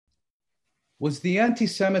Was the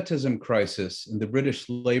anti-Semitism crisis in the British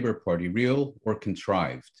Labour Party real or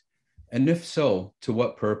contrived? And if so, to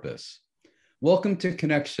what purpose? Welcome to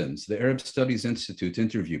Connections, the Arab Studies Institute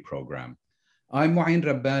interview program. I'm Mouin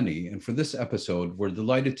Rabbani, and for this episode, we're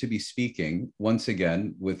delighted to be speaking once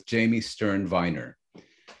again with Jamie Stern-Weiner.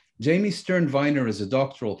 Jamie Stern-Weiner is a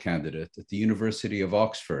doctoral candidate at the University of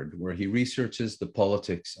Oxford, where he researches the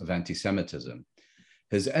politics of anti-Semitism.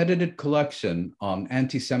 His edited collection on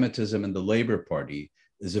anti-Semitism in the Labour Party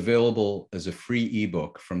is available as a free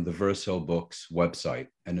ebook from the Verso Books website,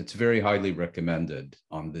 and it's very highly recommended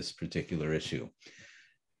on this particular issue.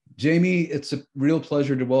 Jamie, it's a real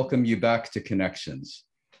pleasure to welcome you back to Connections.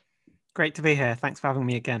 Great to be here. Thanks for having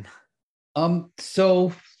me again.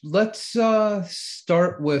 So let's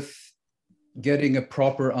start with getting a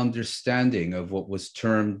proper understanding of what was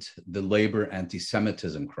termed the Labour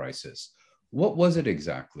anti-Semitism crisis. What was it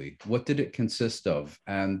exactly? What did it consist of?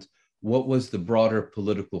 And what was the broader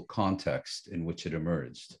political context in which it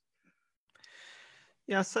emerged?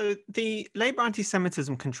 Yeah, so the Labour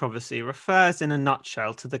anti-Semitism controversy refers in a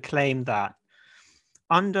nutshell to the claim that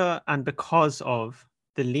under and because of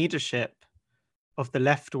the leadership of the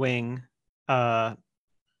left-wing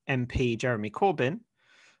MP Jeremy Corbyn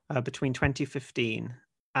between 2015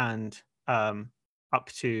 and up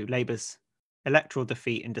to Labour's electoral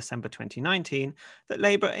defeat in December 2019, that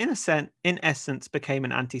Labour, in essence, became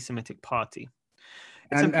an anti-Semitic party.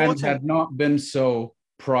 And had not been so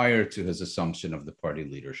prior to his assumption of the party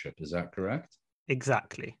leadership. Is that correct?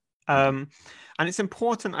 Exactly. And it's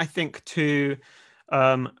important, I think, to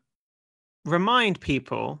remind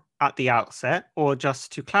people at the outset, or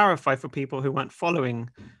just to clarify for people who weren't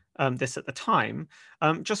following this at the time,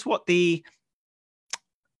 just what the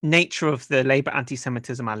nature of the Labour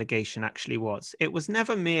anti-Semitism allegation actually was. It was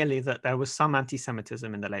never merely that there was some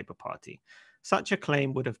anti-Semitism in the Labour Party. Such a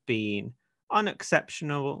claim would have been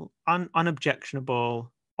unexceptional,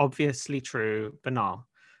 unobjectionable, obviously true, banal.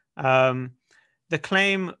 The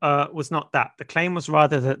claim was not that. The claim was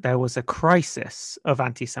rather that there was a crisis of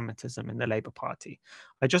anti-Semitism in the Labour Party.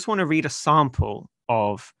 I just want to read a sample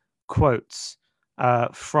of quotes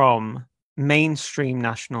from mainstream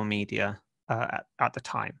national media at the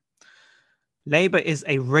time. Labour is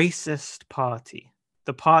a racist party,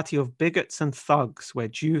 the party of bigots and thugs where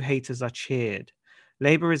Jew haters are cheered.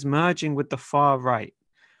 Labour is merging with the far right.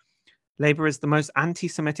 Labour is the most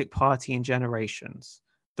anti-Semitic party in generations.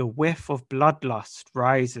 The whiff of bloodlust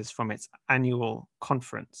rises from its annual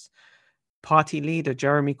conference. Party leader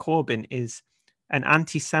Jeremy Corbyn is an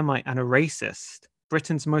anti-Semite and a racist,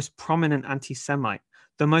 Britain's most prominent anti-Semite,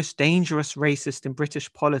 the most dangerous racist in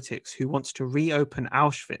British politics who wants to reopen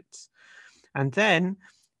Auschwitz. And then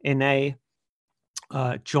in a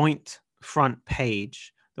joint front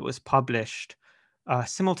page that was published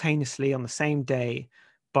simultaneously on the same day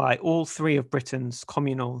by all three of Britain's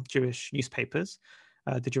communal Jewish newspapers,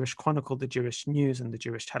 the Jewish Chronicle, the Jewish News, and the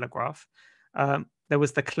Jewish Telegraph, there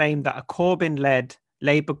was the claim that a Corbyn-led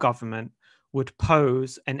Labour government would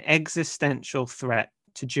pose an existential threat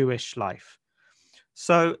to Jewish life.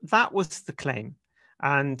 So that was the claim,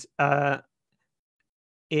 and that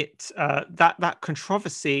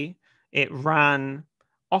controversy, it ran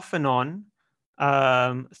off and on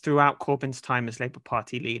throughout Corbyn's time as Labour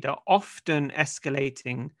Party leader, often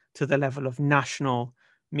escalating to the level of national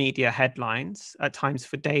media headlines, at times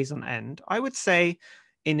for days on end. I would say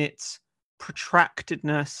in its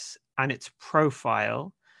protractedness and its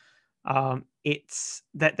profile, it's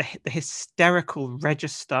that the hysterical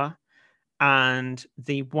register and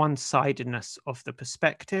the one-sidedness of the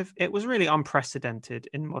perspective, it was really unprecedented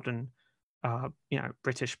in modern,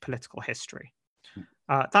 British political history.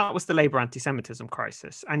 That was the Labour anti-Semitism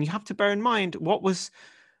crisis, and you have to bear in mind what was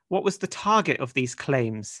the target of these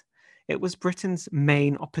claims. It was Britain's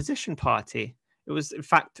main opposition party. It was, in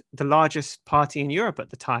fact, the largest party in Europe at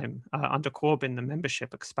the time. Under Corbyn, the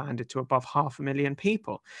membership expanded to above 500,000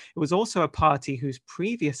 people. It was also a party whose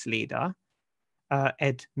previous leader,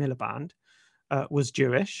 Ed Miliband, was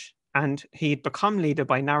Jewish, and he'd become leader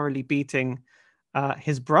by narrowly beating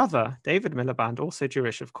his brother, David Miliband, also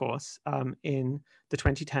Jewish, of course, in the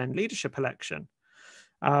 2010 leadership election.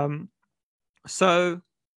 So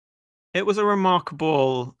it was a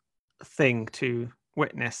remarkable thing to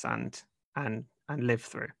witness and live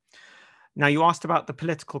through. Now, you asked about the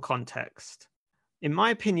political context. In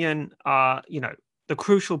my opinion, the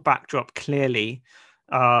crucial backdrop clearly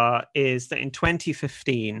is that in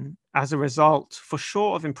 2015, as a result, for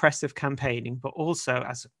sure, of impressive campaigning, but also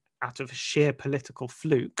out of sheer political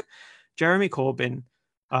fluke, Jeremy Corbyn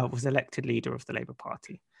was elected leader of the Labour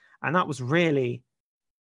Party. And that was really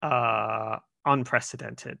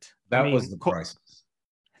unprecedented. That was the crisis.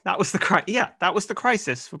 That was the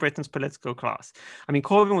crisis for Britain's political class. I mean,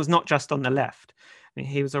 Corbyn was not just on the left. I mean,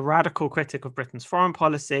 he was a radical critic of Britain's foreign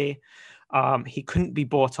policy. He couldn't be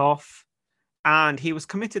bought off, and he was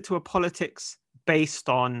committed to a politics based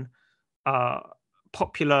on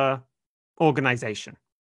popular organization.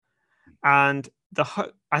 And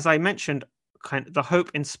as I mentioned, the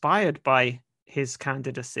hope inspired by his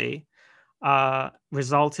candidacy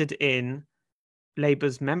resulted in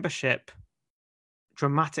Labour's membership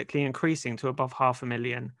dramatically increasing to above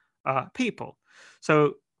 500,000 people.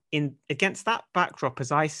 So against that backdrop,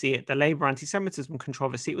 as I see it, the Labour anti-Semitism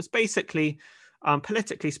controversy, it was basically,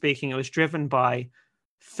 politically speaking, it was driven by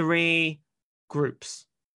three groups,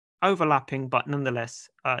 overlapping but nonetheless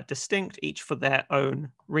distinct, each for their own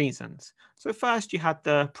reasons. So first you had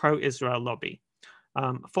the pro-Israel lobby,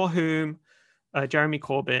 for whom Jeremy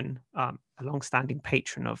Corbyn, a long-standing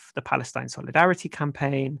patron of the Palestine Solidarity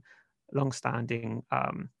Campaign, long-standing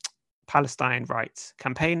Palestine rights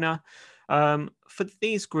campaigner. For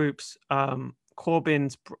these groups,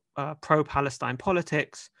 Corbyn's pro-Palestine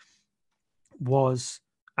politics was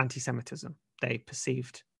anti-Semitism. They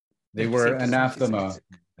perceived they were anathema.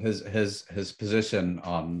 His position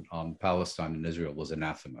on Palestine and Israel was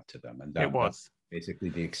anathema to them, and that's basically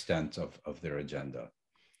the extent of their agenda.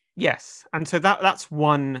 Yes, and so that's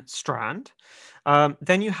one strand.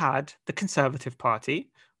 Then you had the Conservative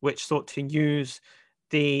Party, which sought to use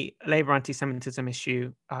the Labour anti-Semitism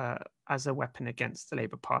issue as a weapon against the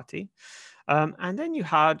Labour Party. And then you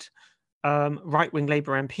had right-wing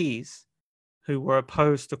Labour MPs who were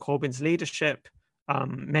opposed to Corbyn's leadership,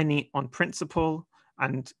 many on principle,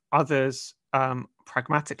 and others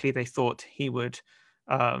pragmatically, they thought he would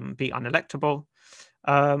be unelectable.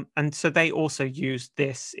 And so they also used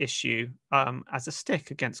this issue as a stick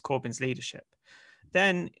against Corbyn's leadership.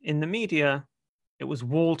 Then in the media, it was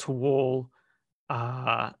wall-to-wall.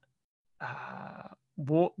 There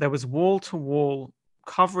was wall-to-wall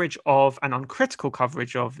coverage of and uncritical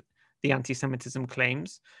coverage of the anti-Semitism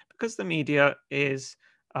claims, because the media is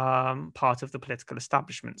part of the political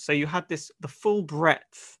establishment. So you had the full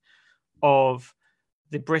breadth of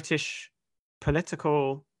the British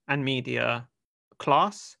political and media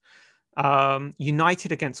class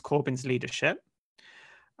united against Corbyn's leadership.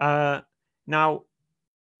 Now,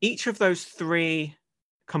 each of those three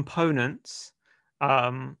components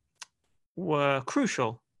were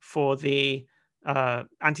crucial for the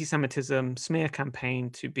anti-Semitism smear campaign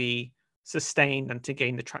to be sustained and to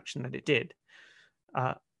gain the traction that it did.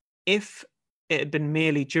 If it had been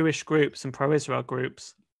merely Jewish groups and pro-Israel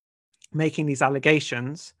groups making these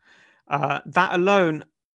allegations, that alone,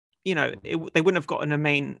 they wouldn't have gotten a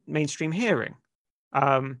mainstream hearing.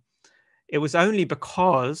 It was only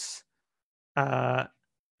because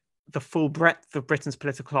the full breadth of Britain's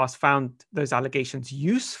political class found those allegations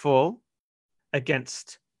useful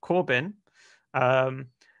against Corbyn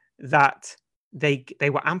that they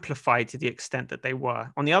were amplified to the extent that they were.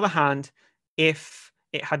 On the other hand, if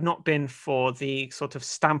it had not been for the sort of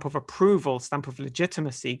stamp of approval, stamp of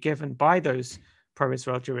legitimacy given by those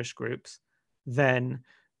pro-Israel Jewish groups, then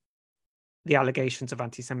the allegations of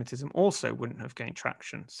anti-Semitism also wouldn't have gained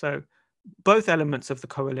traction. So both elements of the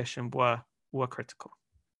coalition were critical.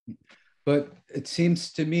 But it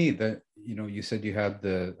seems to me that, you said you had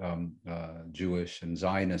the Jewish and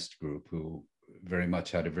Zionist group who very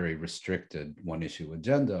much had a very restricted one-issue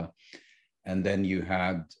agenda. And then you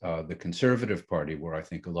had the Conservative Party, where I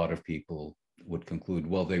think a lot of people would conclude,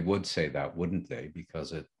 well, they would say that, wouldn't they?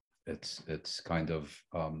 Because it's kind of,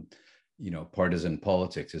 partisan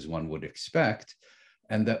politics as one would expect.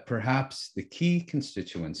 And that perhaps the key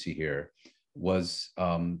constituency here was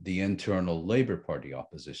the internal Labour Party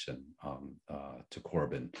opposition to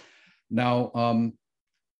Corbyn. Now,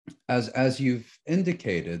 as you've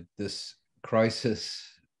indicated, this crisis,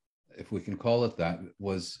 if we can call it that,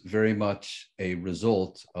 was very much a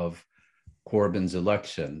result of Corbyn's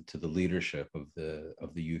election to the leadership of the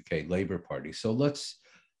UK Labour Party. So let's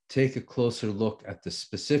take a closer look at the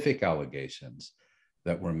specific allegations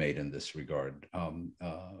that were made in this regard.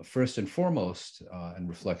 First and foremost, and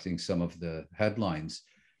reflecting some of the headlines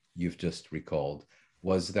you've just recalled,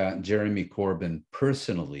 was that Jeremy Corbyn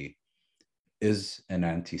personally is an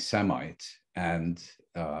anti-Semite, and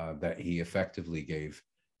that he effectively gave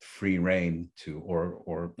free rein to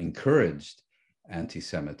or encouraged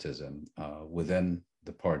anti-Semitism within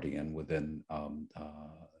the party and within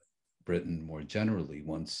Britain more generally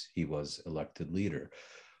once he was elected leader.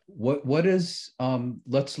 What is,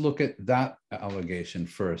 let's look at that allegation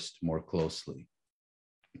first more closely.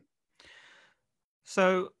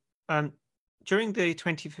 So during the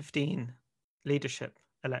 2015 leadership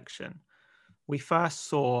election, we first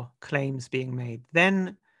saw claims being made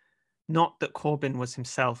then, not that Corbyn was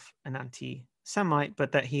himself an anti-Semite,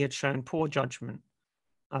 but that he had shown poor judgment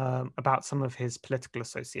about some of his political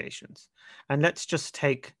associations. And let's just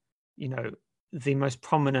take, the most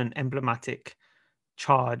prominent emblematic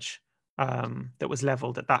charge that was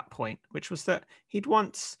leveled at that point, which was that he'd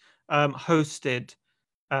once hosted,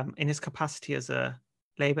 in his capacity as a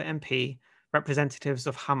Labour MP, representatives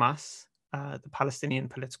of Hamas, the Palestinian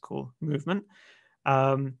political movement,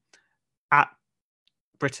 at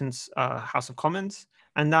Britain's House of Commons,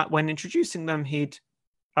 and that when introducing them, he'd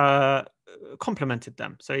complimented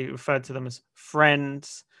them. So he referred to them as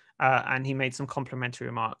friends, and he made some complimentary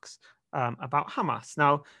remarks about Hamas.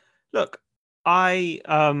 Now, look, I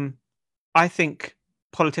think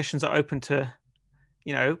politicians are open to,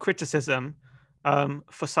 criticism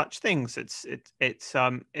for such things. It's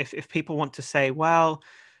if people want to say, well,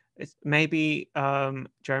 it's maybe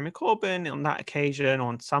Jeremy Corbyn on that occasion,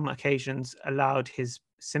 on some occasions, allowed his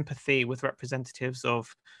sympathy with representatives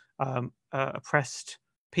of oppressed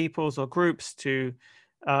peoples or groups to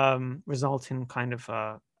result in kind of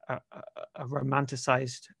a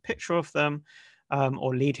romanticized picture of them,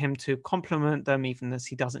 or lead him to compliment them even as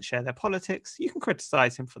he doesn't share their politics. You can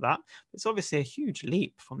criticize him for that. It's obviously a huge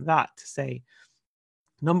leap from that to say,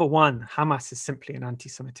 number one, Hamas is simply an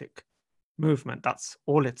anti-Semitic movement. That's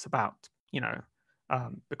all it's about,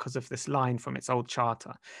 because of this line from its old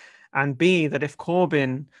charter. And B, that if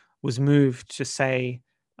Corbyn was moved to say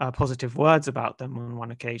positive words about them on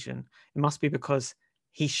one occasion, it must be because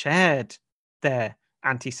he shared their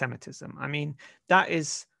anti-Semitism. I mean, that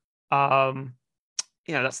is,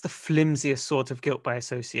 that's the flimsiest sort of guilt by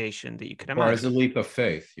association that you could imagine. Or as a leap of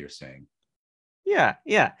faith, you're saying. Yeah.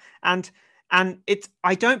 And it's,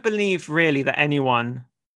 I don't believe really that anyone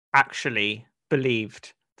actually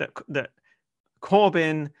believed that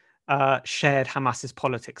Corbyn shared Hamas's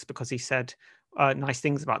politics because he said nice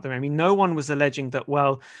things about them. I mean, no one was alleging that,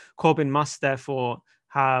 well, Corbyn must therefore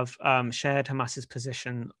have shared Hamas's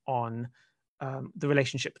position on the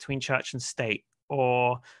relationship between church and state,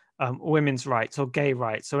 or women's rights, or gay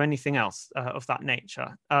rights, or anything else of that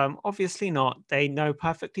nature. Obviously not. They know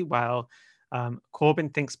perfectly well.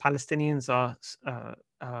 Corbyn thinks Palestinians are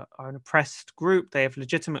an oppressed group. They have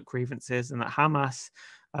legitimate grievances, and that Hamas,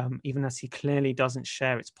 even as he clearly doesn't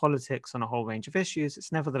share its politics on a whole range of issues,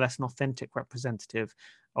 it's nevertheless an authentic representative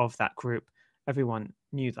of that group. Everyone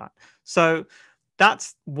knew that. So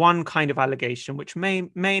that's one kind of allegation, which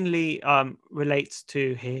mainly relates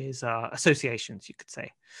to his associations, you could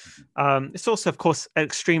say. It's also, of course, an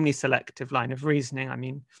extremely selective line of reasoning. I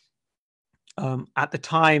mean, at the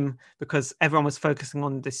time, because everyone was focusing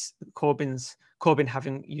on this Corbyn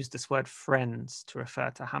having used this word friends to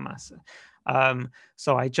refer to Hamas.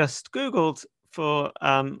 So I just Googled for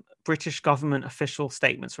British government official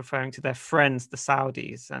statements referring to their friends, the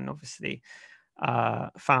Saudis, and obviously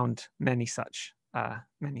found many such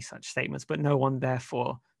statements, but no one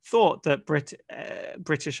therefore thought that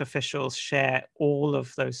British officials share all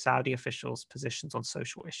of those Saudi officials' positions on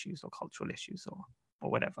social issues or cultural issues or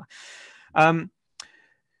whatever. In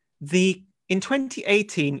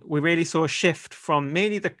 2018, we really saw a shift from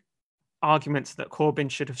merely the arguments that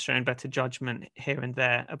Corbyn should have shown better judgment here and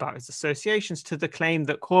there about his associations to the claim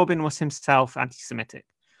that Corbyn was himself anti-Semitic.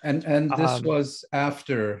 And this was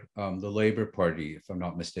after the Labour Party, if I'm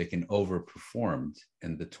not mistaken, overperformed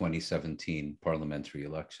in the 2017 parliamentary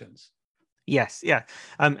elections. Yes, yeah.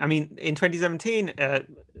 I mean, in 2017, it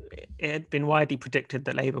had been widely predicted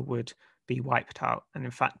that Labour would be wiped out. And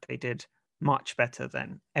in fact, they did much better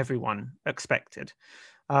than everyone expected.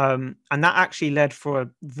 And that actually led for a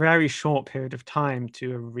very short period of time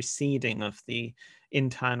to a receding of the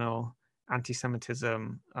internal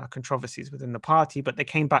anti-Semitism controversies within the party, but they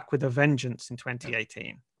came back with a vengeance in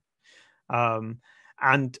 2018.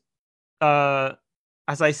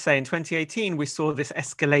 As I say, in 2018, we saw this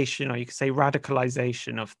escalation, or you could say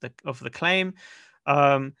radicalization of the claim.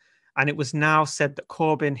 And it was now said that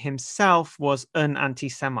Corbyn himself was an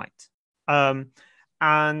anti-Semite.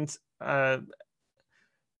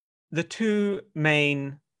 The two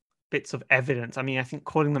main bits of evidence, I mean, I think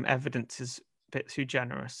calling them evidence is a bit too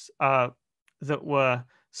generous, that were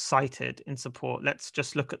cited in support. Let's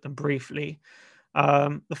just look at them briefly.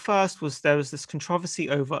 The first was there was this controversy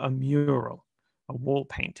over a mural, a wall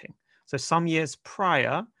painting. So some years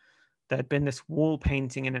prior, there had been this wall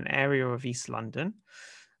painting in an area of East London.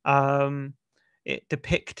 It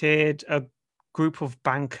depicted a group of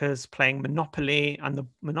bankers playing Monopoly, and the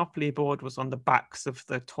Monopoly board was on the backs of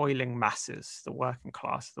the toiling masses, the working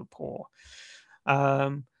class, the poor.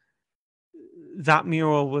 That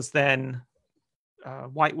mural was then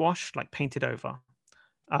whitewashed, like painted over.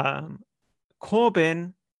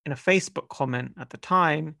 Corbyn, in a Facebook comment at the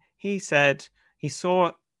time, he said he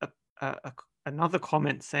saw another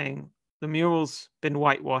comment saying the mural's been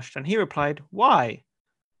whitewashed, and he replied, "Why?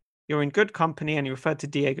 You're in good company," and he referred to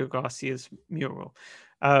Diego Garcia's mural,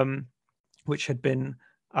 which had been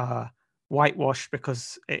whitewashed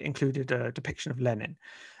because it included a depiction of Lenin.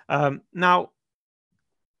 Now,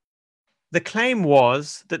 the claim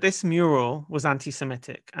was that this mural was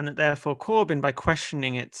anti-Semitic, and that therefore Corbyn, by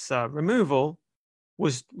questioning its removal,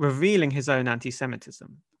 was revealing his own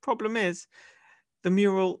anti-Semitism. The problem is, the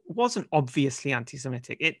mural wasn't obviously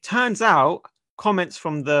anti-Semitic. It turns out, comments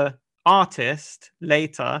from the artist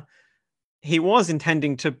later, he was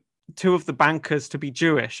intending two of the bankers to be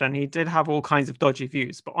Jewish, and he did have all kinds of dodgy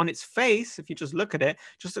views. But on its face, if you just look at it,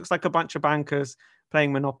 just looks like a bunch of bankers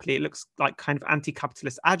playing Monopoly. It looks like kind of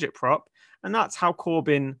anti-capitalist agitprop, and that's how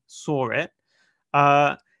Corbyn saw it.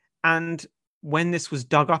 And when this was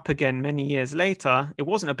dug up again many years later, it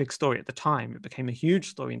wasn't a big story at the time. It became a huge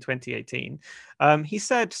story in 2018. He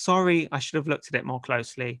said, "Sorry, I should have looked at it more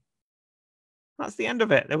closely." That's the end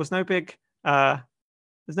of it. There was no big,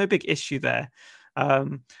 there's no big issue there.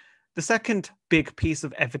 The second big piece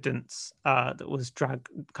of evidence that was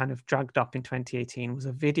dragged up in 2018 was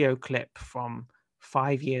a video clip from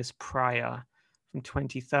 5 years prior, from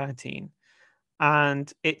 2013.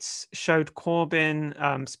 And it showed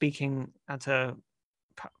Corbyn speaking at a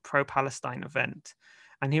pro-Palestine event.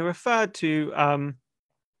 And he referred to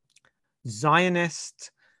Zionists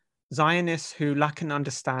who lack an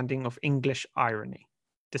understanding of English irony,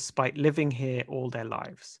 despite living here all their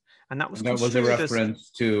lives. And that was a reference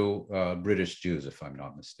to British Jews, if I'm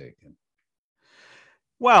not mistaken.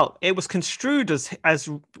 Well, it was construed as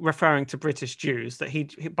referring to British Jews,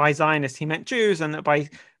 that by Zionists he meant Jews, and that by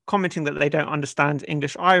commenting that they don't understand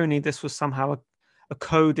English irony, this was somehow a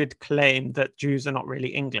coded claim that Jews are not really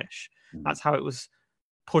English. That's how it was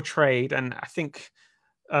portrayed. And I think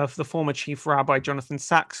the former chief rabbi, Jonathan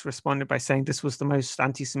Sachs, responded by saying this was the most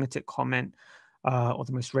anti-Semitic comment or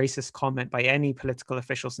the most racist comment by any political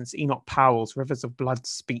official since Enoch Powell's Rivers of Blood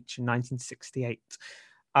speech in 1968.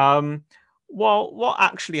 Well, what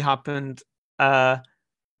actually happened, and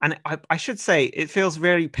I should say, it feels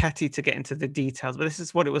very petty to get into the details, but this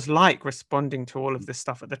is what it was like responding to all of this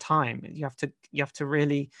stuff at the time. You have to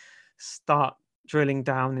really start drilling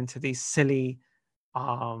down into these silly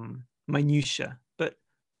minutiae. But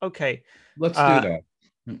okay, let's do that.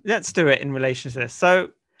 Let's do it in relation to this. So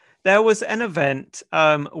there was an event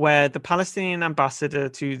where the Palestinian ambassador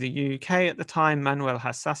to the UK at the time, Manuel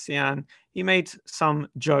Hassassian, he made some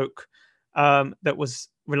joke that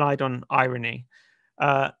relied on irony.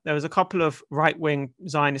 There was a couple of right-wing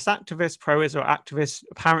Zionist activists, pro-Israel activists.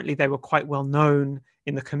 Apparently, they were quite well known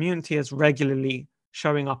in the community as regularly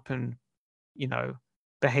showing up and,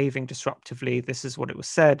 behaving disruptively. This is what it was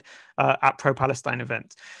said at pro-Palestine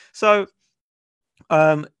events. So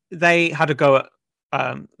they had a go at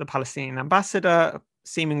the Palestinian ambassador,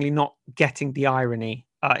 seemingly not getting the irony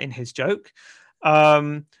in his joke.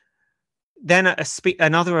 Then at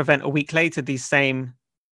another event a week later, these same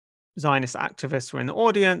Zionist activists were in the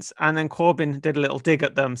audience, and then Corbyn did a little dig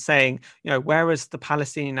at them, saying, whereas the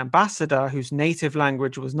Palestinian ambassador, whose native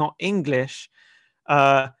language was not English,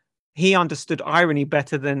 he understood irony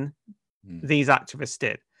better than these activists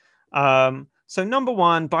did. So number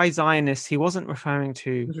one, by Zionists, he wasn't referring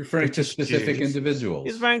to... He was referring to specific individuals.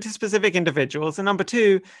 He was referring to specific individuals. And number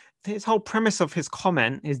two, his whole premise of his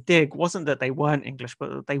comment, his dig, wasn't that they weren't English, but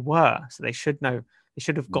that they were. So they should know, they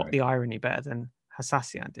should have got the irony better than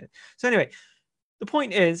Hassassian did. So anyway, the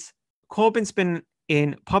point is, Corbyn's been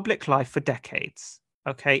in public life for decades.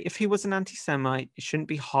 Okay, if he was an anti-Semite, it shouldn't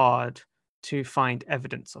be hard to find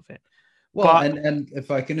evidence of it. Well, and if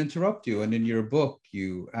I can interrupt you, and in your book,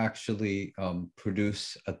 you actually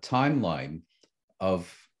produce a timeline of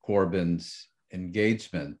Corbyn's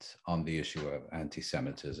engagement on the issue of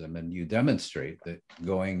anti-Semitism, and you demonstrate that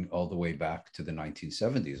going all the way back to the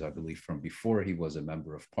 1970s, I believe from before he was a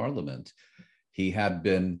member of parliament, he had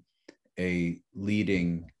been a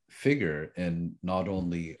leading figure in not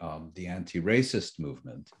only the anti-racist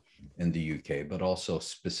movement in the UK, but also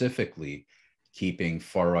specifically keeping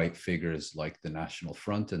far-right figures like the National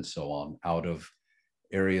Front and so on out of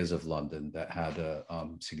areas of London that had a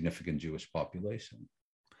significant Jewish population.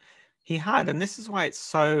 He had, and this is why it's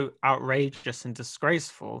so outrageous and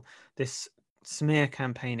disgraceful, this smear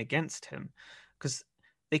campaign against him, because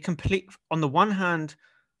they on the one hand,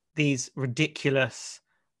 these ridiculous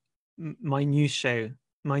minutiae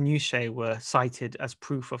were cited as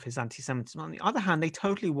proof of his anti-Semitism. On the other hand, they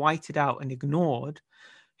totally whited out and ignored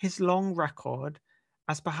his long record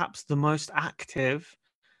as perhaps the most active,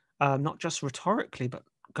 not just rhetorically, but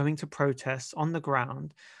going to protests on the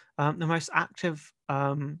ground, the most active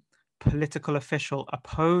political official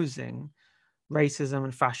opposing racism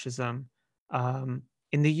and fascism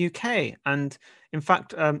in the UK. And in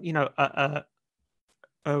fact, a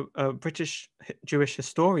British Jewish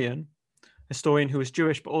historian who was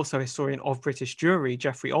Jewish, but also historian of British Jewry,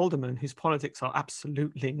 Geoffrey Alderman, whose politics are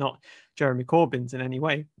absolutely not Jeremy Corbyn's in any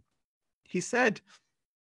way. He said,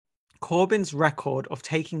 Corbyn's record of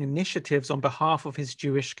taking initiatives on behalf of his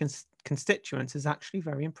Jewish constituents is actually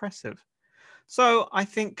very impressive. So I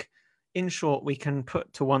think, in short, we can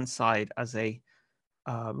put to one side as a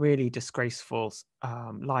really disgraceful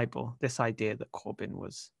libel this idea that Corbyn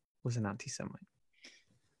was an anti-Semite.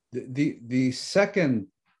 The second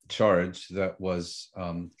charge that was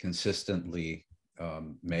consistently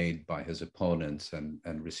made by his opponents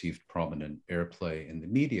and received prominent airplay in the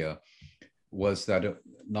media was that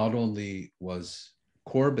not only was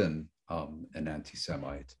Corbyn an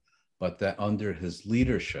anti-Semite, but that under his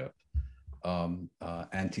leadership,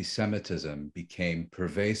 anti-Semitism became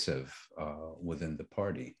pervasive within the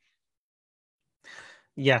party.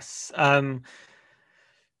 Yes.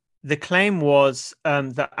 The claim was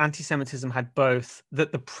that anti-Semitism had both,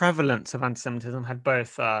 that the prevalence of anti-Semitism had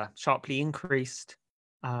both sharply increased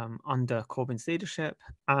under Corbyn's leadership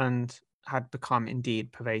and had become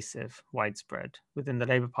indeed pervasive, widespread within the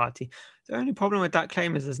Labour Party. The only problem with that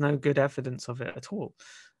claim is there's no good evidence of it at all.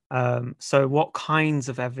 So what kinds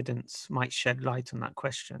of evidence might shed light on that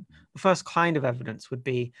question? The first kind of evidence would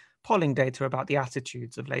be polling data about the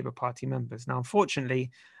attitudes of Labour Party members. Now,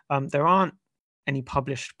 unfortunately, there aren't any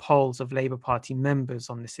published polls of Labour Party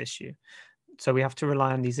members on this issue. So we have to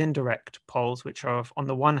rely on these indirect polls, which are on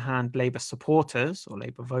the one hand, Labour supporters or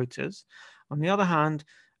Labour voters. On the other hand,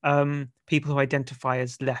 people who identify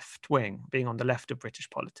as left-wing, being on the left of British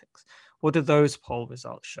politics. What do those poll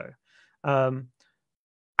results show?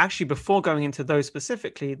 Actually, before going into those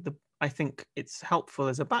specifically, I think it's helpful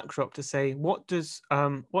as a backdrop to say, what's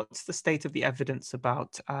the state of the evidence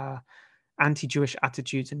about anti-Jewish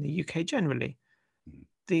attitudes in the UK generally?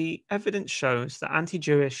 The evidence shows that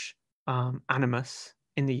anti-Jewish animus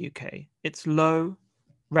in the UK, it's low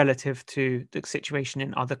relative to the situation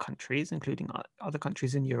in other countries, including other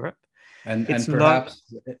countries in Europe. And perhaps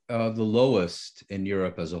the lowest in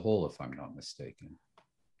Europe as a whole, if I'm not mistaken.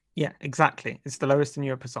 Yeah, exactly. It's the lowest in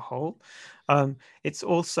Europe as a whole. It's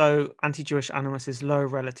also, anti-Jewish animus is low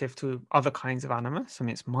relative to other kinds of animus. I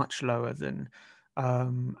mean, it's much lower than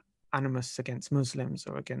animus against Muslims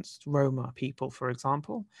or against Roma people, for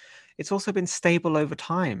example. It's also been stable over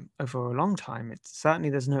time, over a long time.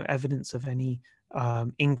 Certainly there's no evidence of any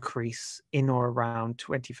increase in or around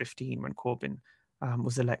 2015 when Corbyn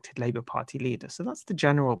was elected Labour Party leader. So that's the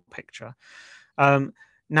general picture.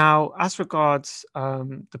 Now, as regards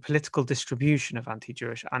the political distribution of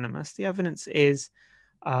anti-Jewish animus, the evidence is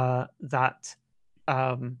that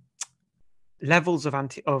levels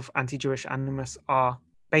of anti-Jewish animus are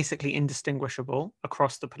basically indistinguishable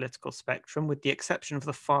across the political spectrum, with the exception of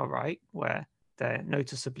the far right, where they're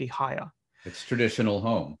noticeably higher. It's traditional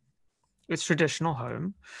home. It's traditional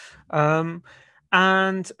home.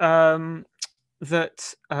 And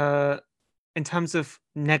that in terms of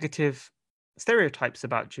negative stereotypes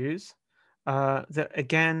about Jews, that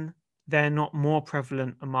again, they're not more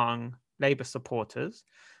prevalent among Labour supporters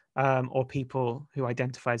or people who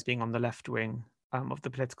identify as being on the left wing of the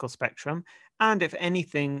political spectrum. And if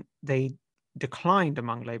anything, they declined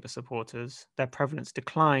among Labour supporters. Their prevalence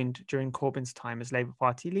declined during Corbyn's time as Labour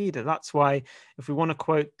Party leader. That's why, if we want to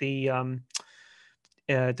quote the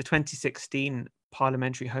 2016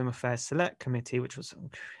 Parliamentary Home Affairs Select Committee, which was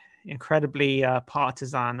incredibly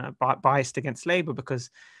partisan, biased against Labour,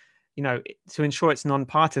 because, you know, to ensure its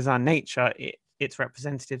non-partisan nature, its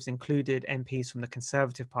representatives included MPs from the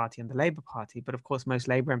Conservative Party and the Labour Party. But of course, most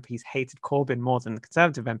Labour MPs hated Corbyn more than the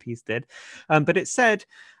Conservative MPs did. But it said,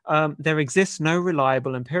 there exists no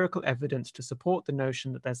reliable empirical evidence to support the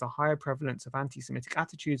notion that there's a higher prevalence of anti-Semitic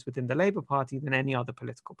attitudes within the Labour Party than any other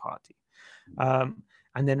political party.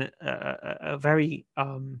 And then a very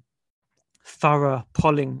thorough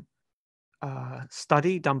polling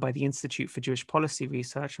study done by the Institute for Jewish Policy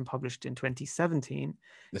Research and published in 2017.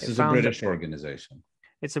 This is a British organization.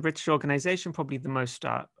 It's a British organization, probably the most,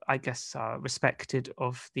 respected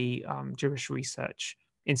of the Jewish research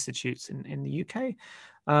institutes in the UK.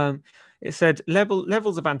 It said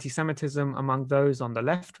levels of anti-Semitism among those on the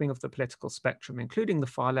left wing of the political spectrum, including the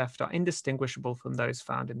far left, are indistinguishable from those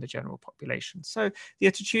found in the general population. So the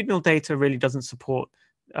attitudinal data really doesn't support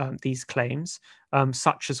these claims,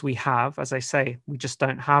 such as we have. As I say, we just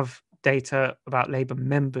don't have data about Labour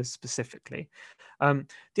members specifically.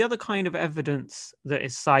 The other kind of evidence that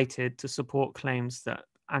is cited to support claims that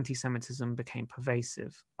anti-Semitism became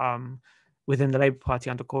pervasive within the Labour Party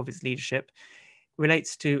under Corbett's leadership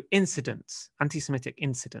relates to incidents, anti-Semitic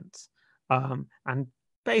incidents. And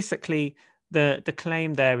basically, the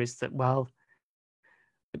claim there is that, well,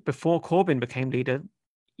 before Corbyn became leader,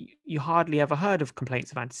 you hardly ever heard of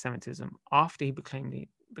complaints of anti-Semitism. After he became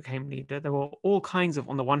leader, there were all kinds of,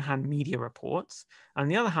 on the one hand, media reports, and on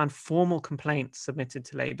the other hand, formal complaints submitted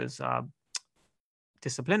to Labour's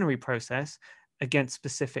disciplinary process against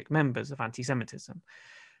specific members of anti-Semitism.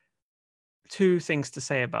 Two things to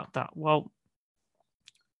say about that. Well,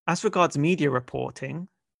 as regards media reporting,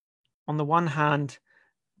 on the one hand,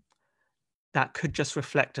 that could just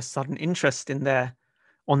reflect a sudden interest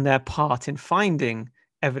on their part in finding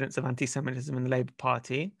evidence of anti-Semitism in the Labour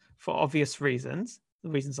Party for obvious reasons, the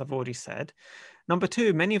reasons I've already said. Number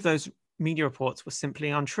two, many of those media reports were simply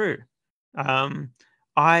untrue.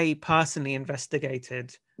 I personally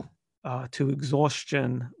investigated to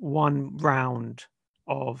exhaustion one round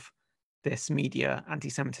of this media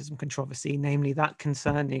anti-Semitism controversy, namely that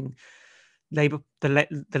concerning the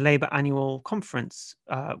Labour annual conference,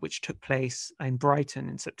 which took place in Brighton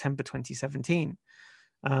in September 2017.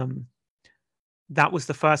 That was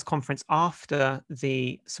the first conference after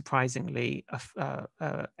the surprisingly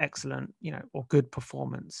excellent, or good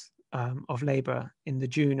performance of Labour in the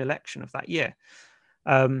June election of that year.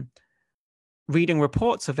 Reading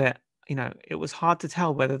reports of it, it was hard to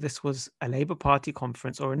tell whether this was a Labour Party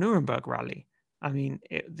conference or a Nuremberg rally. I mean,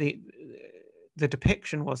 the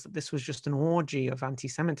depiction was that this was just an orgy of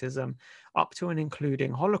anti-Semitism up to and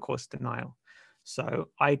including Holocaust denial. So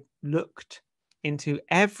I looked into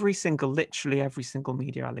literally every single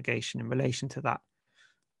media allegation in relation to that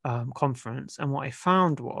conference. And what I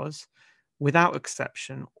found was, without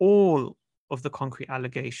exception, all of the concrete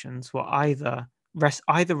allegations were either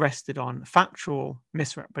rested on factual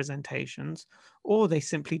misrepresentations, or they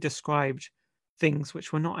simply described things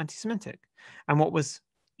which were not anti-Semitic. And what was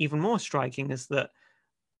even more striking is that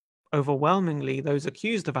overwhelmingly those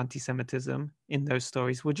accused of anti-Semitism in those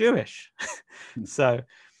stories were Jewish. So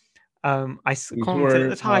I commented at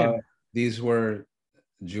the time. These were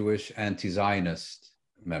Jewish anti-Zionist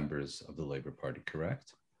members of the Labour Party,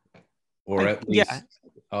 correct? Or at least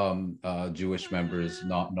Jewish members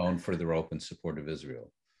not known for their open support of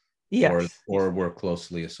Israel. Yes. Or were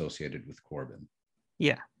closely associated with Corbyn.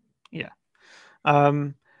 Yeah.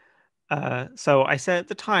 So I said at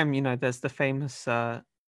the time, there's the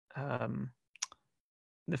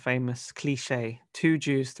famous cliche: 2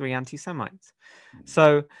 Jews, 3 anti-Semites.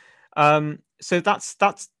 So that's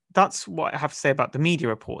what I have to say about the media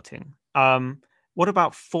reporting. What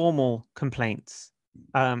about formal complaints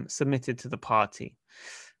submitted to the party?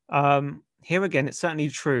 Here again, it's certainly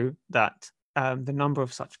true that the number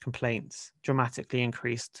of such complaints dramatically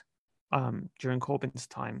increased during Corbyn's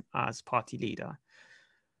time as party leader.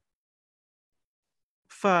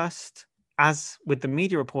 First, as with the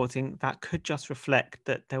media reporting, that could just reflect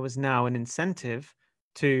that there was now an incentive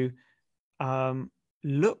to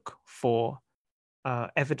look for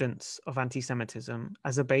evidence of anti-Semitism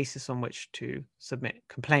as a basis on which to submit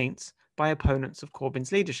complaints by opponents of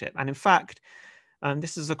Corbyn's leadership. And in fact,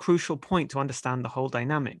 this is a crucial point to understand the whole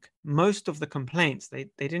dynamic. Most of the complaints, they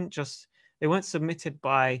weren't submitted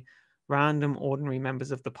by random ordinary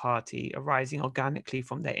members of the party arising organically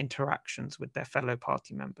from their interactions with their fellow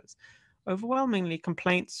party members. Overwhelmingly,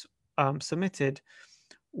 complaints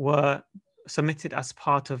were submitted as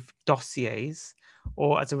part of dossiers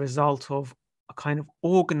or as a result of a kind of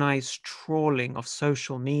organized trawling of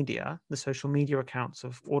social media, the social media accounts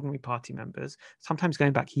of ordinary party members, sometimes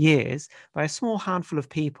going back years, by a small handful of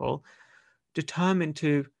people determined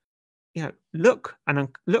to, look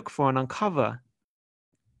for and uncover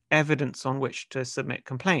evidence on which to submit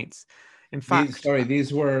complaints. In fact,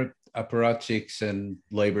 these were apparatchiks in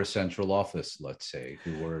Labour Central Office, let's say,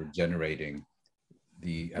 who were generating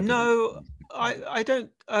the evidence. No, I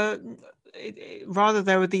don't. Rather,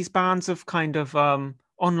 there were these bands of kind of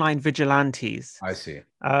online vigilantes. I see.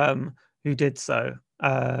 Who did so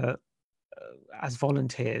as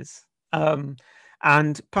volunteers,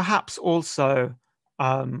 and perhaps also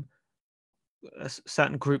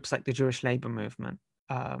certain groups like the Jewish Labour Movement.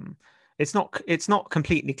 It's not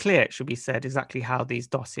completely clear, it should be said, exactly how these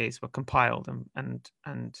dossiers were compiled and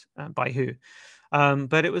by who.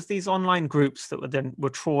 But it was these online groups that were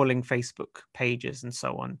trawling Facebook pages and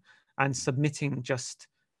so on, and submitting just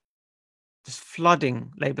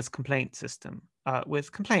flooding Labour's complaint system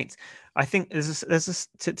with complaints. I think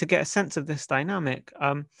to get a sense of this dynamic,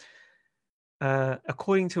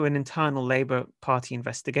 according to an internal Labour Party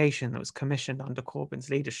investigation that was commissioned under Corbyn's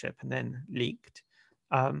leadership and then leaked,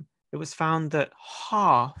 it was found that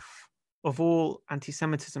half of all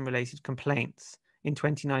anti-Semitism related complaints in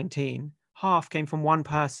 2019, half came from one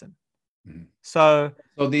person. Mm-hmm. So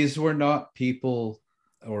these were not people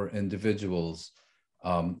or individuals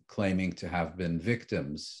claiming to have been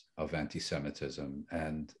victims of anti-Semitism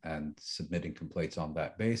and submitting complaints on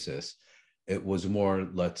that basis. It was more,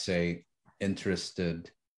 let's say,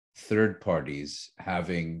 interested third parties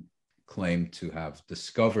having claimed to have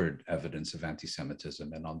discovered evidence of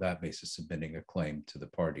anti-Semitism and on that basis submitting a claim to the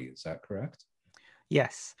party. Is that correct?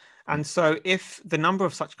 Yes. And so if the number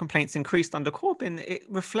of such complaints increased under Corbyn, it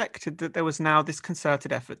reflected that there was now this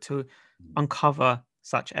concerted effort to uncover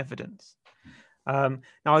such evidence. Now,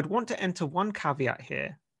 I'd want to enter one caveat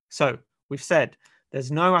here. So we've said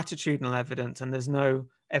there's no attitudinal evidence and there's no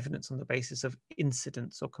evidence on the basis of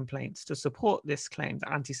incidents or complaints to support this claim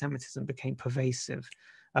that anti-Semitism became pervasive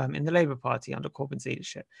in the Labour Party under Corbyn's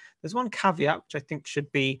leadership. There's one caveat which I think should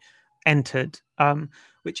be entered,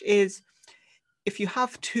 which is if you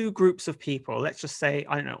have two groups of people, let's just say,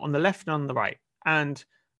 I don't know, on the left and on the right, and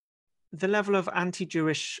the level of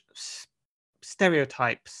anti-Jewish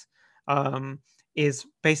stereotypes is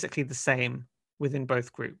basically the same within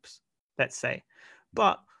both groups, let's say.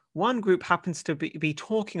 But one group happens to be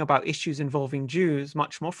talking about issues involving Jews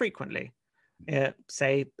much more frequently,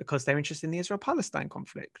 say because they're interested in the Israel-Palestine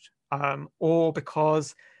conflict, or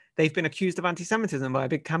because they've been accused of anti-Semitism by a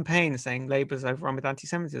big campaign saying Labour's overrun with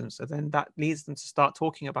anti-Semitism. So then that leads them to start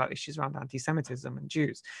talking about issues around anti-Semitism and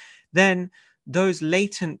Jews. Then those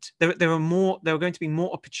latent, there are going to be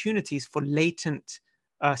more opportunities for latent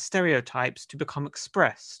stereotypes to become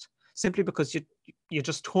expressed, simply because you're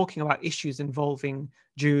just talking about issues involving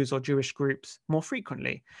Jews or Jewish groups more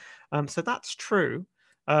frequently. So that's true.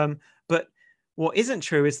 But what isn't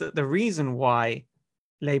true is that the reason why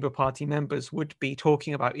Labour Party members would be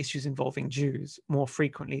talking about issues involving Jews more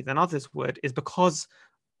frequently than others would is because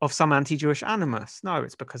of some anti-Jewish animus. No,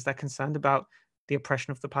 it's because they're concerned about the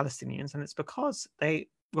oppression of the Palestinians, and it's because they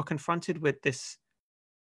were confronted with this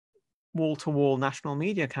wall-to-wall national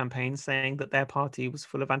media campaign saying that their party was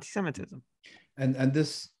full of anti-Semitism. And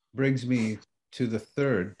this brings me to the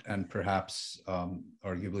third and perhaps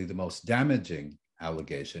arguably the most damaging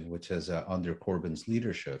allegation, which is under Corbyn's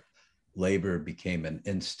leadership, Labour became an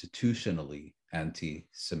institutionally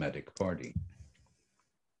anti-Semitic party.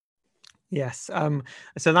 Yes,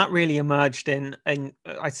 so that really emerged in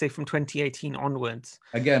I'd say from 2018 onwards.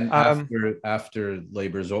 Again, after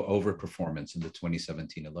Labour's overperformance in the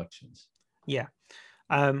 2017 elections. Yeah,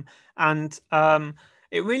 and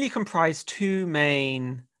it really comprised two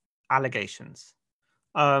main allegations.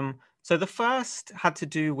 So the first had to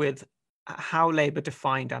do with how Labour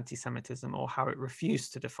defined anti-Semitism, or how it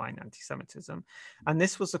refused to define anti-Semitism. And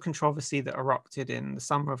this was a controversy that erupted in the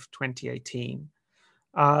summer of 2018.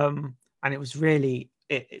 And it was really,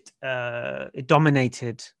 it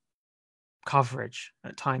dominated coverage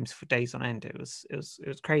at times for days on end. It was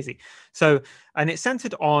crazy. So, and it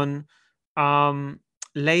centered on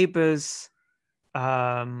Labour's,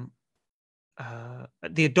 the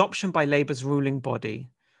adoption by Labour's ruling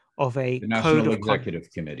body of a National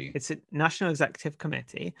Executive Committee. It's a National Executive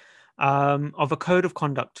Committee of a code of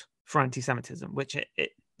conduct for anti-Semitism, which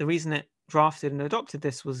the reason it drafted and adopted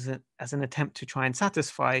this was as an attempt to try and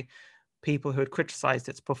satisfy people who had criticized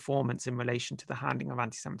its performance in relation to the handling of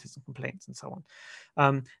anti-Semitism complaints and so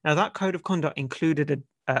on. Now, that code of conduct included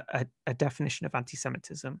a definition of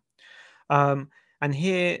anti-Semitism. And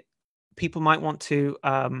here, people might want to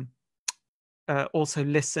also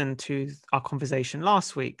listen to our conversation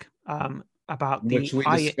last week about which we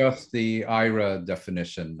discussed the IRA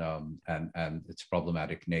definition and its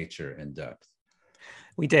problematic nature in depth.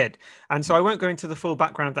 We did. And so I won't go into the full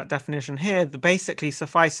background of that definition here. Basically,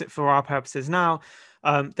 suffice it for our purposes now,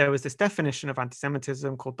 there was this definition of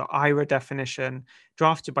anti-Semitism called the IRA definition,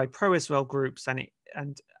 drafted by pro-Israel groups, and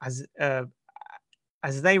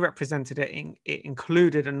as they represented it, it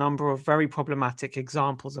included a number of very problematic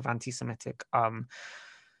examples of anti-Semitic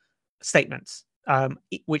statements,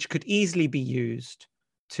 which could easily be used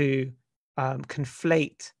to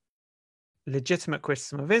conflate legitimate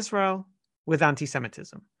criticism of Israel with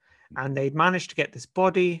anti-Semitism. And they'd managed to get this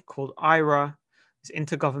body called IRA, this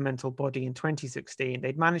intergovernmental body, in 2016.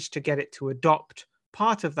 They'd managed to get it to adopt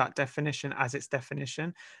part of that definition as its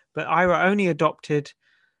definition, but IRA only adopted,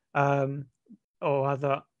 they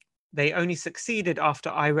only succeeded after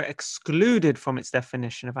IRA excluded from its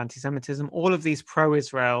definition of anti-Semitism all of these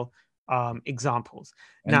pro-Israel examples.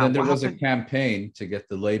 And now, then there what was a happened? campaign to get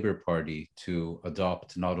the Labour Party to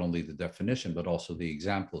adopt not only the definition, but also the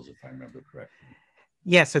examples, if I remember correctly.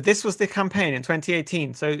 Yeah, so this was the campaign in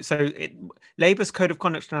 2018. Labour's Code of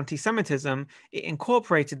Conduct on Anti-Semitism, it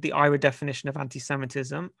incorporated the IRA definition of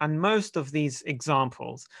anti-Semitism and most of these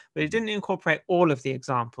examples, but it didn't incorporate all of the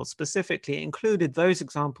examples. Specifically, it included those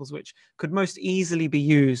examples which could most easily be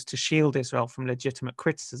used to shield Israel from legitimate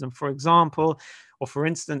criticism. For example, or for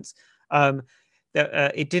instance,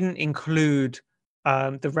 it didn't include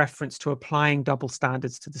the reference to applying double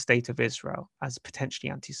standards to the state of Israel as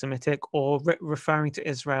potentially anti-Semitic, or referring to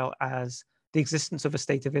Israel as the existence of a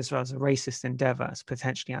state of Israel as a racist endeavor as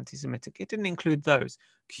potentially anti-Semitic. It didn't include those.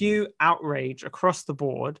 Cue outrage across the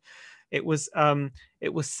board. It was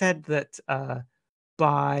said that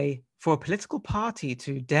for a political party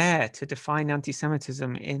to dare to define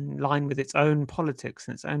anti-Semitism in line with its own politics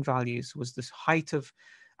and its own values was this height of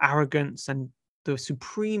arrogance and the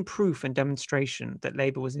supreme proof and demonstration that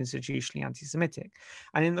Labour was institutionally anti-Semitic.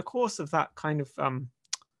 And in the course of that kind of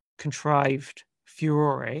contrived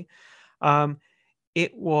furore,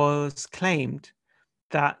 it was claimed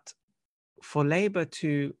that for Labour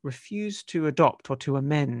to refuse to adopt or to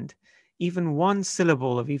amend even one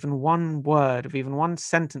syllable of even one word of even one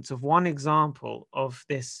sentence of one example of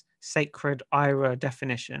this sacred IRA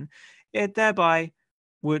definition, it thereby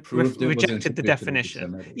rejected the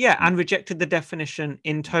definition. Yeah, and rejected the definition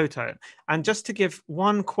in toto. And just to give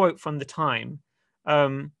one quote from the time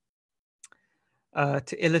to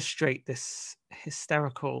illustrate this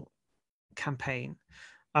hysterical campaign.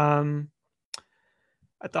 At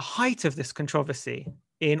the height of this controversy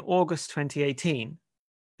in August 2018,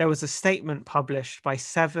 there was a statement published by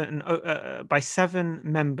seven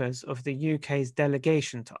members of the UK's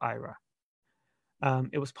delegation to IRA.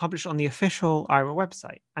 It was published on the official IRA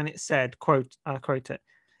website, and it said, quote it,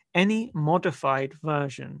 any modified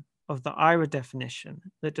version of the IRA definition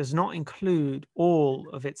that does not include all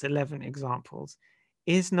of its 11 examples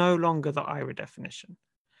is no longer the IRA definition.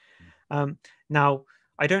 Now,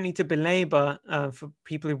 I don't need to belabor for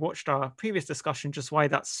people who watched our previous discussion just why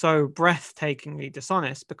that's so breathtakingly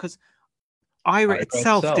dishonest, because IRA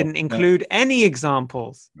itself didn't include any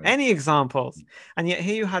examples, and yet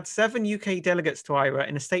here you had 7 UK delegates to IRA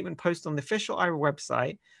in a statement posted on the official IRA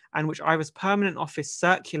website, and which IRA's permanent office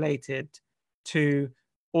circulated to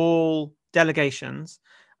all delegations,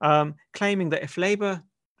 claiming that if Labour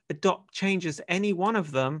changes any one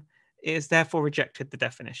of them, it has therefore rejected the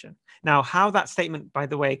definition. Now, how that statement, by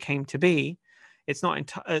the way, came to be, it's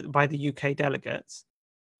not by the UK delegates.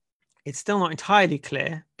 It's still not entirely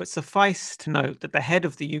clear, but suffice to note that the head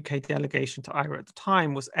of the UK delegation to IRA at the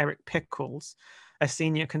time was Eric Pickles, a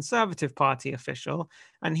senior Conservative Party official,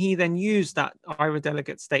 and he then used that IRA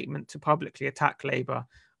delegate statement to publicly attack Labour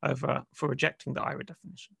for rejecting the IRA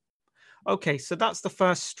definition. Okay, so that's the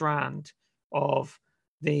first strand of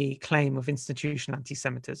the claim of institutional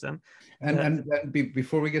anti-Semitism. And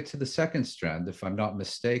before we get to the second strand, if I'm not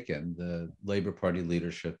mistaken, the Labour Party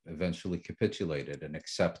leadership eventually capitulated and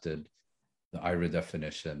accepted the IRA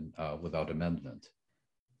definition without amendment.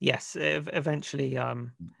 Yes, eventually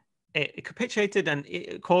it capitulated, and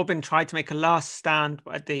Corbyn tried to make a last stand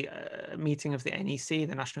at the meeting of the NEC,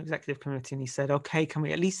 the National Executive Committee, and he said, okay, can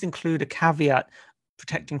we at least include a caveat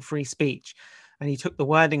protecting free speech? And he took the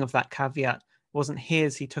wording of that caveat. Wasn't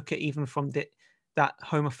his. He took it even from that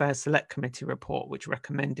Home Affairs Select Committee report, which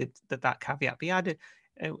recommended that caveat be added.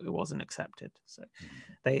 It wasn't accepted, so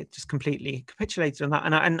they just completely capitulated on that.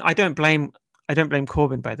 And I don't blame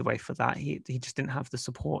Corbyn, by the way, for that. He just didn't have the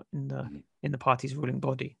support in the party's ruling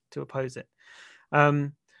body to oppose it.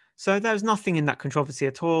 So there's nothing in that controversy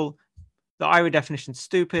at all. The IRA definition's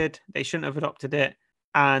stupid. They shouldn't have adopted it,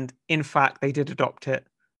 and in fact, they did adopt it.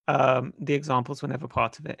 The examples were never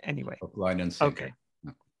part of it anyway. Line and sinker. Okay.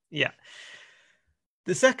 Yeah.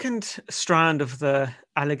 The second strand of the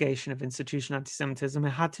allegation of institutional anti-Semitism, it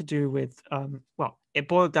had to do with, it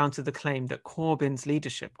boiled down to the claim that Corbyn's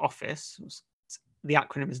leadership office, the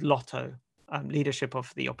acronym is LOTO, leadership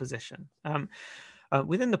of the opposition,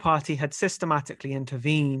 within the party had systematically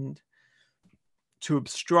intervened to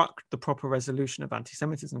obstruct the proper resolution of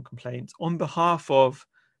anti-Semitism complaints on behalf of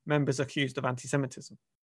members accused of anti-Semitism.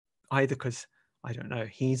 Either because, I don't know,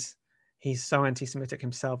 he's so anti-Semitic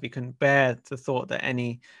himself, he couldn't bear the thought that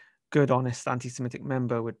any good, honest anti-Semitic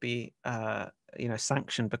member would be,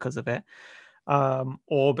 sanctioned because of it,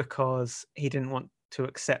 or because he didn't want to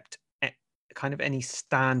accept kind of any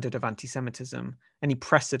standard of anti-Semitism any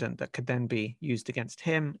precedent that could then be used against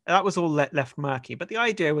him. That was all left murky. But the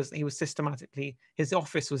idea was he was his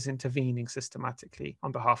office was intervening systematically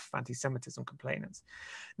on behalf of anti-Semitism complainants.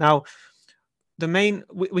 Now,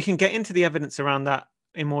 we can get into the evidence around that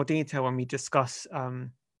in more detail when we discuss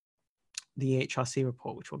the HRC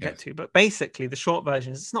report, which we'll get to. But basically, the short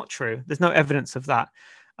version is it's not true. There's no evidence of that.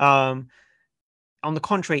 On the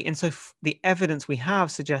contrary, the evidence we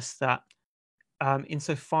have suggests that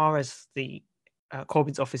insofar as the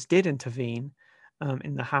Corbyn's office did intervene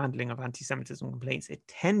in the handling of anti-Semitism complaints, it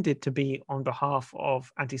tended to be on behalf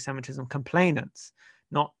of anti-Semitism complainants,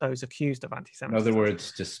 not those accused of anti-Semitism. In other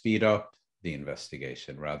words, to speed up the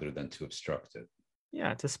investigation rather than to obstruct it.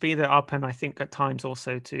 Yeah, to speed it up, and I think at times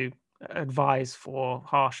also to advise for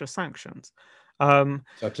harsher sanctions.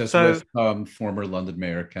 Such as with former London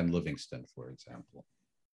Mayor Ken Livingstone, for example.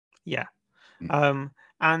 Yeah.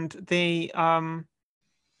 And the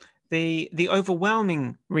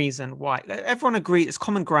overwhelming reason why everyone agreed, it's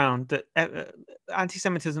common ground that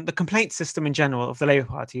anti-Semitism, the complaint system in general of the Labour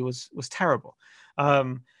Party was terrible.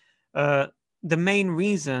 The main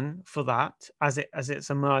reason for that, as it's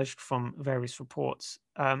emerged from various reports,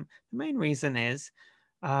 the main reason is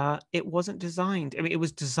it wasn't designed. I mean, it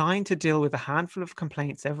was designed to deal with a handful of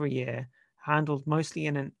complaints every year, handled mostly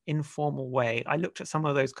in an informal way. I looked at some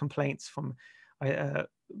of those complaints from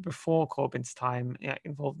before Corbyn's time,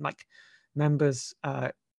 involved like members,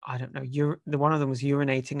 I don't know, one of them was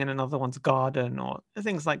urinating in another one's garden or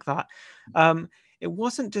things like that. It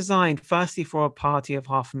wasn't designed, firstly, for a party of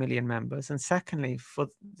 500,000 members, and secondly, for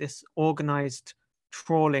this organized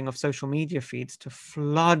trawling of social media feeds to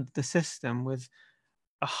flood the system with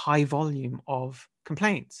a high volume of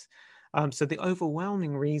complaints. So the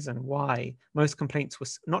overwhelming reason why most complaints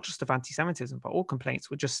was not just of anti-Semitism, but all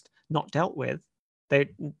complaints were just not dealt with.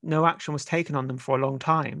 No action was taken on them for a long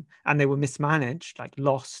time, and they were mismanaged, like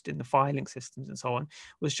lost in the filing systems and so on,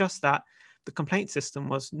 was just that the complaint system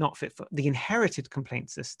was not fit for, the inherited complaint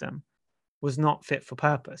system was not fit for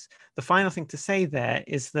purpose. The final thing to say there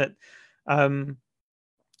is that up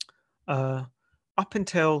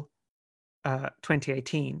until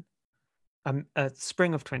 2018,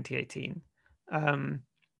 spring of 2018,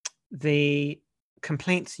 the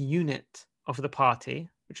complaints unit of the party,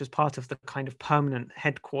 which was part of the kind of permanent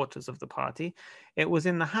headquarters of the party, it was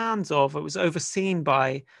overseen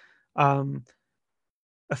by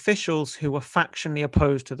officials who were factionally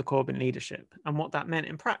opposed to the Corbyn leadership. And what that meant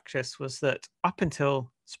in practice was that up until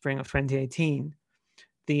spring of 2018,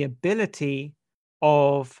 the ability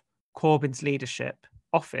of Corbyn's leadership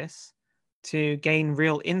office to gain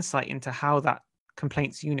real insight into how that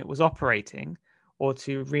complaints unit was operating, or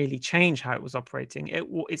to really change how it was operating,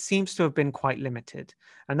 it seems to have been quite limited.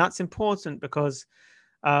 And that's important because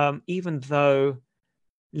even though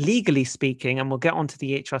legally speaking, and we'll get onto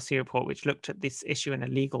the HRC report, which looked at this issue in a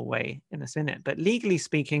legal way in a minute, but legally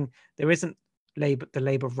speaking, there isn't the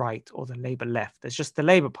Labour right or the Labour left. There's just the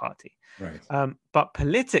Labour Party. Right. But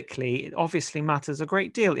politically, it obviously matters a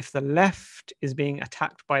great deal if the left is being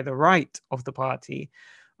attacked by the right of the party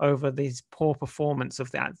over this poor performance of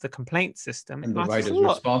the complaint system. And the right is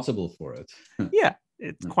responsible for it. Yeah,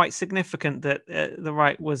 it's quite significant that the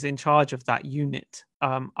right was in charge of that unit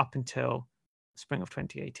up until spring of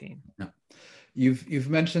 2018. Yeah. You've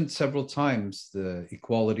mentioned several times the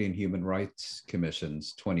Equality and Human Rights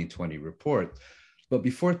Commission's 2020 report, but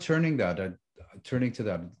before turning to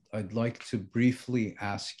that, I'd like to briefly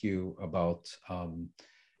ask you about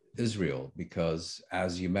Israel, because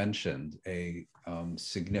as you mentioned, a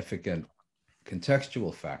significant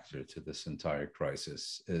contextual factor to this entire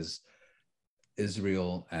crisis is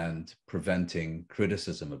Israel and preventing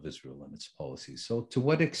criticism of Israel and its policies. So to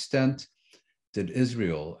what extent did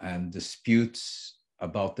Israel and disputes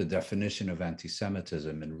about the definition of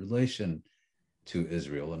anti-Semitism in relation to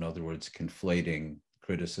Israel, in other words, conflating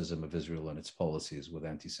criticism of Israel and its policies with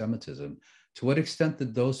anti-Semitism, to what extent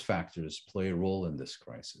did those factors play a role in this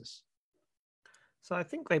crisis? So I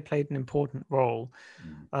think they played an important role.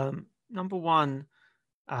 Number one,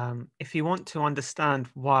 if you want to understand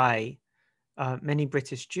why many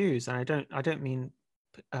British Jews, and I don't mean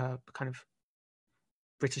kind of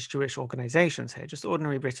British Jewish organizations here, just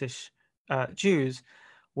ordinary British Jews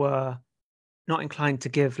were not inclined to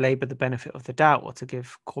give Labour the benefit of the doubt or to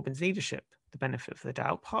give Corbyn's leadership the benefit of the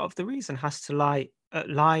doubt. Part of the reason has to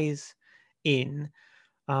lies in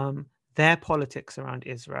their politics around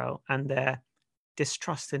Israel and their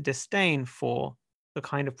distrust and disdain for the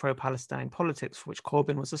kind of pro-Palestine politics for which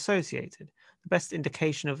Corbyn was associated. The best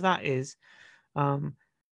indication of that is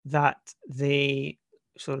that the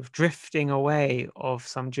sort of drifting away of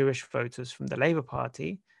some Jewish voters from the Labour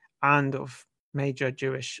Party and of major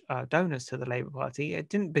Jewish donors to the Labour Party. It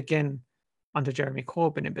didn't begin under Jeremy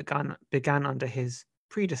Corbyn. It began under his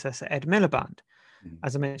predecessor, Ed Miliband.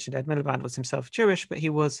 As I mentioned, Ed Miliband was himself Jewish, but he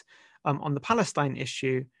was, on the Palestine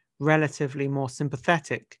issue, relatively more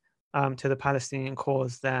sympathetic to the Palestinian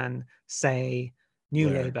cause than, say, New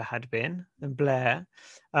Labour had been, than Blair.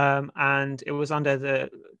 And it was under the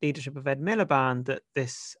leadership of Ed Miliband that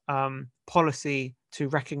this policy to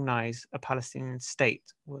recognize a Palestinian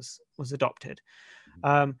state was adopted.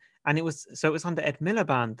 And it was under Ed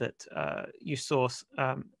Miliband that you saw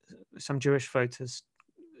some Jewish voters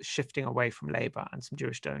shifting away from Labour and some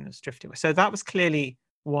Jewish donors drifting away. So that was clearly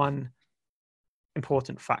one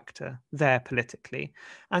important factor there politically.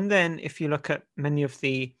 And then if you look at many of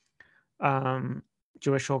the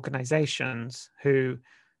Jewish organizations who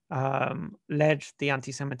led the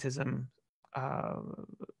anti-Semitism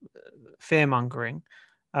fear-mongering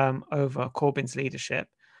over Corbyn's leadership,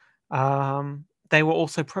 they were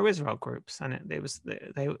also pro-Israel groups, and it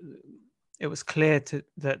was clear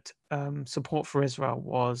that support for Israel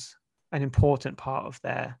was an important part of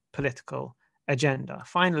their political agenda.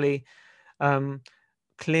 Finally,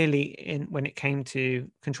 clearly, when it came to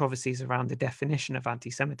controversies around the definition of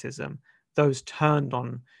anti-Semitism, those turned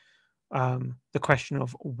on the question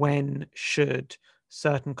of when should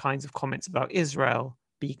certain kinds of comments about Israel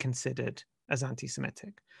be considered as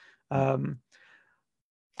anti-Semitic.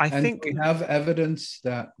 I think we have evidence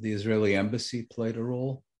that the Israeli embassy played a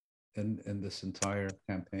role in this entire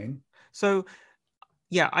campaign. So,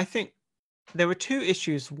 yeah, I think there were two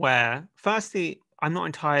issues where, firstly, I'm not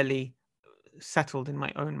entirely settled in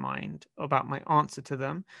my own mind about my answer to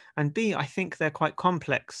them, and B, I think they're quite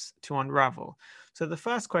complex to unravel. So the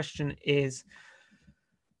first question is,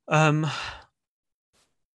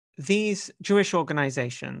 these Jewish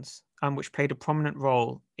organizations, which played a prominent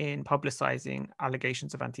role in publicizing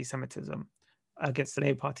allegations of anti-Semitism against the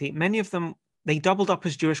Labour Party, many of them, they doubled up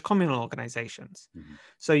as Jewish communal organizations.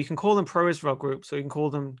 So you can call them pro-Israel groups or you can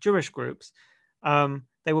call them Jewish groups.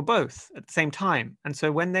 They were both at the same time. And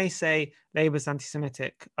so when they say Labour's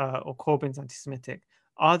anti-Semitic or Corbyn's anti-Semitic,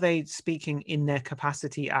 are they speaking in their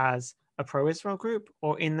capacity as a pro-Israel group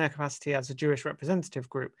or in their capacity as a Jewish representative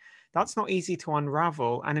group? That's not easy to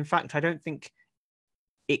unravel. And in fact, I don't think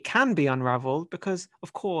it can be unraveled because,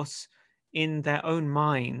 of course, in their own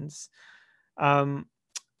minds,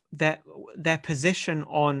 their position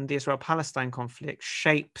on the Israel-Palestine conflict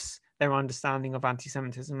shapes their understanding of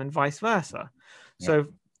anti-Semitism and vice versa. Yeah.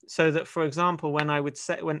 So that, for example,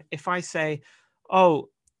 if I say, oh,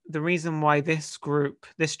 the reason why this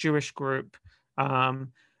Jewish group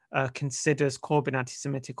considers Corbyn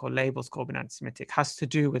anti-Semitic or labels Corbyn anti-Semitic has to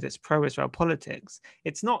do with its pro-Israel politics.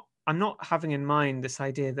 I'm not having in mind this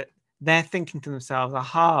idea that they're thinking to themselves,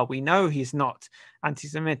 aha, we know he's not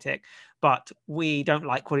anti-Semitic, but we don't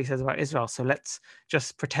like what he says about Israel, so let's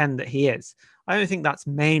just pretend that he is. I don't think that's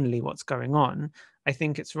mainly what's going on. I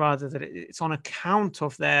think it's rather that it's on account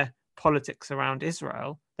of their politics around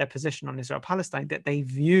Israel, their position on Israel-Palestine, that they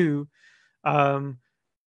view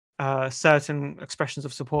certain expressions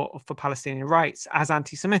of support for Palestinian rights as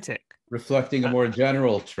anti-Semitic. Reflecting a more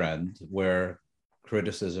general trend where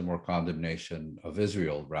criticism or condemnation of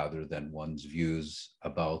Israel rather than one's views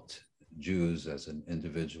about Jews as an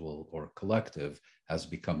individual or collective has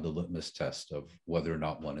become the litmus test of whether or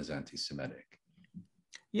not one is anti-Semitic.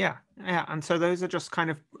 Yeah. And so those are just kind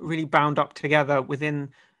of really bound up together within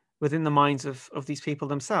the minds of these people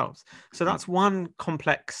themselves. So that's one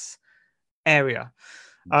complex area.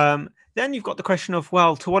 Then you've got the question of,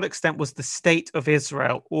 well, to what extent was the state of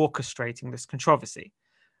Israel orchestrating this controversy?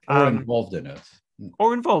 Or involved in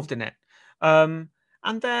it. And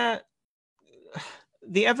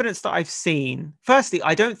the evidence that I've seen, firstly,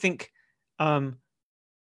 I don't think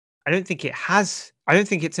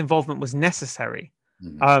its involvement was necessary.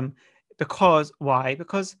 Because why?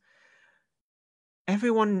 Because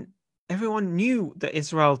everyone knew that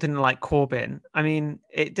Israel didn't like Corbyn. I mean,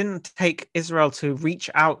 it didn't take Israel to reach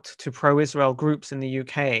out to pro-Israel groups in the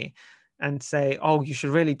UK and say, "Oh, you should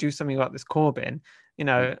really do something about this Corbyn." You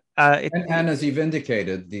know, and as you've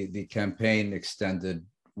indicated, the campaign extended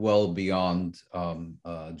well beyond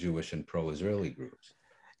Jewish and pro-Israeli groups.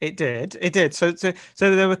 It did. So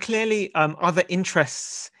there were clearly other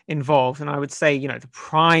interests involved, and I would say, you know, the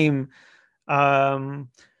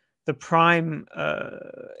prime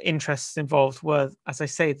interests involved were, as I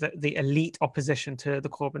say, the elite opposition to the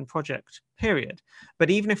Corbyn project, period. But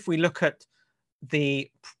even if we look at the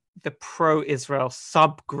pro-Israel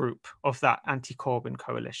subgroup of that anti-Corbyn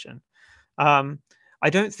coalition, I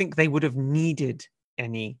don't think they would have needed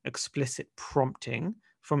any explicit prompting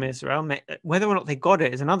from Israel. Whether or not they got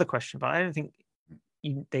it is another question, but I don't think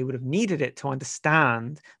they would have needed it to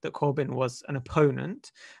understand that Corbyn was an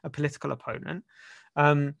opponent, a political opponent.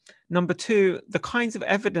 Number two, the kinds of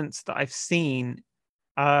evidence that I've seen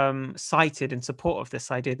cited in support of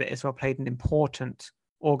this idea that Israel played an important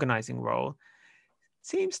organizing role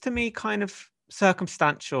seems to me kind of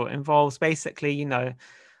circumstantial. Involves basically,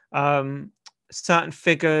 certain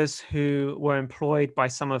figures who were employed by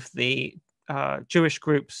some of the Jewish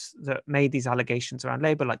groups that made these allegations around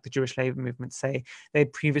labor, like the Jewish labor movement, say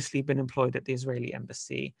they'd previously been employed at the Israeli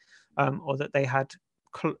embassy, or that they had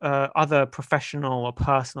other professional or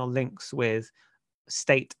personal links with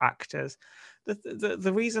state actors.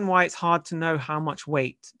 The reason why it's hard to know how much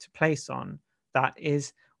weight to place on that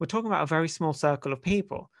is we're talking about a very small circle of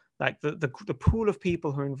people. Like the pool of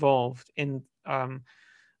people who are involved in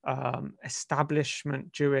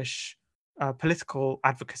establishment Jewish political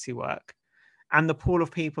advocacy work, and the pool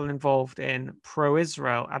of people involved in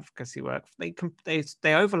pro-Israel advocacy work, they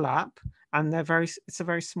overlap, and it's a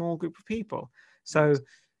very small group of people. So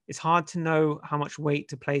it's hard to know how much weight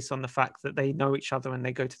to place on the fact that they know each other and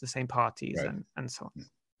they go to the same parties, right, and so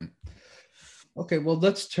on. Okay, well,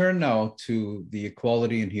 let's turn now to the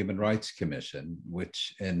Equality and Human Rights Commission,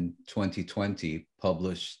 which in 2020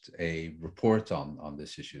 published a report on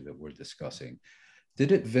this issue that we're discussing.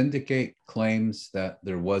 Did it vindicate claims that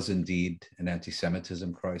there was indeed an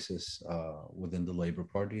anti-Semitism crisis within the Labour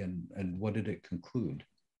Party, and what did it conclude?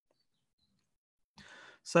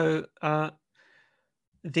 So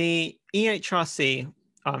the EHRC,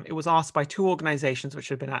 it was asked by two organizations which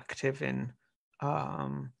had been active in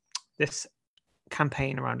this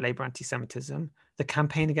campaign around Labour anti-Semitism, the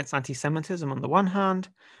Campaign Against Anti-Semitism on the one hand,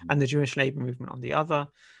 and the Jewish Labour Movement on the other.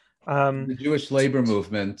 The Jewish Labor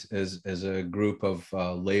Movement is a group of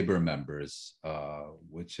labor members,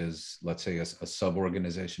 which is, let's say, a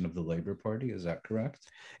sub-organization of the Labour Party. Is that correct?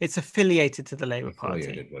 It's affiliated to the Labour Party.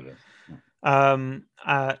 Affiliated with it.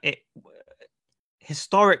 Yeah.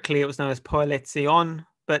 Historically, it was known as Coalition,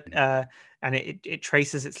 but and it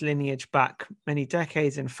traces its lineage back many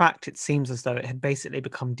decades. In fact, it seems as though it had basically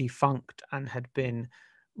become defunct and had been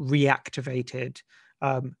reactivated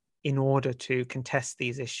in order to contest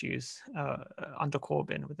these issues under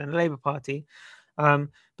Corbyn within the Labour Party. But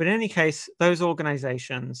in any case, those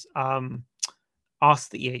organisations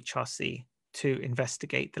asked the EHRC to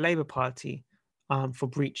investigate the Labour Party for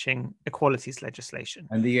breaching equalities legislation.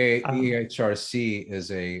 And the EHRC is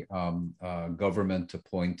a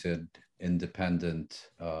government-appointed independent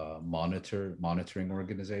monitoring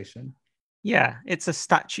organization. Yeah, it's a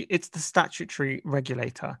statute. It's the statutory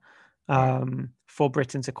regulator for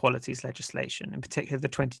Britain's equalities legislation, in particular the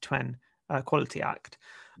 2010 Equality Act.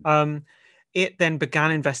 It then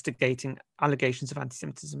began investigating allegations of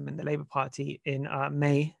anti-Semitism in the Labour Party in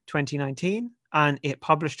May 2019, and it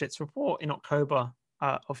published its report in October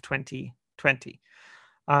of 2020.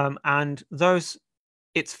 And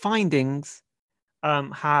its findings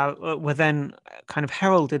were then kind of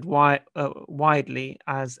heralded widely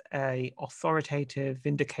as a authoritative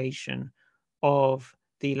vindication of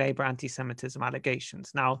the Labour anti-Semitism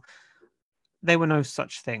allegations. Now, they were no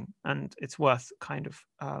such thing, and it's worth kind of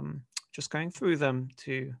just going through them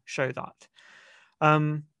to show that.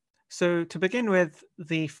 So to begin with,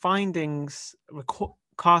 the findings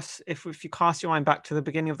if you cast your mind back to the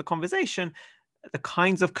beginning of the conversation, the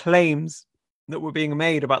kinds of claims that were being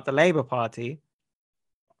made about the Labour Party,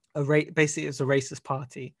 basically it's a racist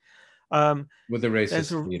party. With a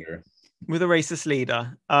racist leader. With a racist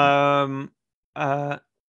leader.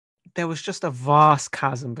 There was just a vast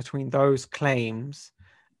chasm between those claims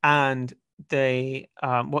and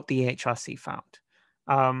what the HRC found.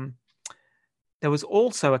 There was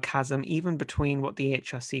also a chasm even between what the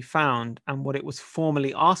HRC found and what it was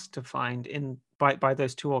formally asked to find by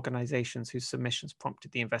those two organizations whose submissions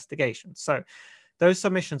prompted the investigation. So those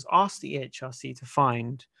submissions asked the HRC to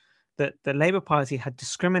find that the Labour Party had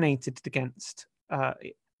discriminated against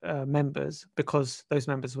members because those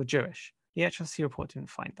members were Jewish. The HRC report didn't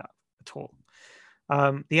find that at all.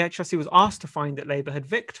 The HRC was asked to find that Labour had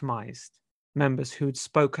victimized members who'd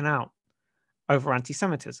spoken out over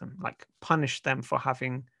anti-Semitism, like punished them for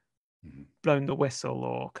having blown the whistle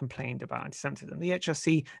or complained about anti-Semitism. The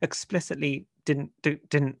HRC explicitly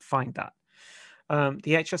didn't find that.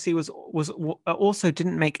 The HRC also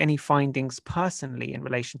didn't make any findings personally in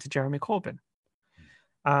relation to Jeremy Corbyn.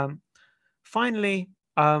 Finally,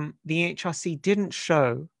 the HRC didn't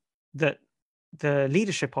show that the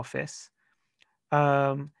leadership office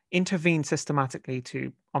intervened systematically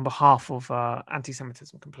on behalf of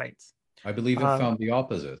anti-Semitism complaints. I believe it found the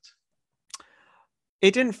opposite.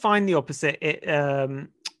 It didn't find the opposite. It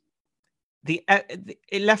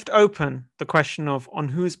left open the question of on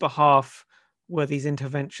whose behalf were these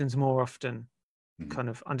interventions more often kind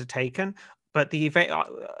of undertaken. But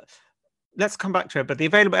let's come back to it. But the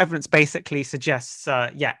available evidence basically suggests,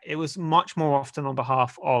 it was much more often on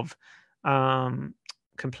behalf of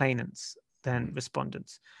complainants than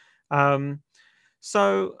respondents.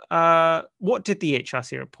 So what did the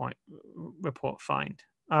HRC report find?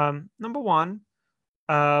 Number one,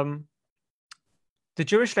 the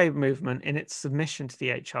Jewish labor movement, in its submission to the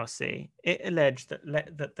HRC, it alleged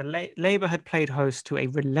that the labor had played host to a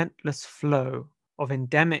relentless flow of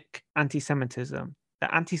endemic anti-Semitism.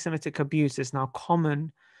 That anti-Semitic abuse is now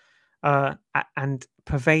common and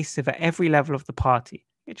pervasive at every level of the party.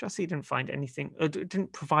 HRC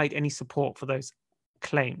didn't provide any support for those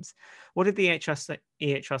claims. What did the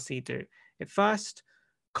EHRC do? It first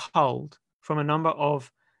culled from a number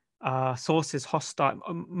of sources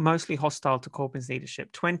mostly hostile to Corbyn's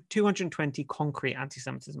leadership, 220 concrete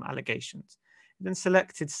anti-Semitism allegations. It then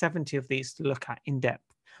selected 70 of these to look at in depth.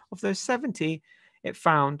 Of those 70, it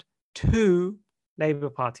found 2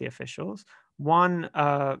 Labour Party officials, one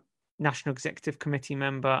National Executive Committee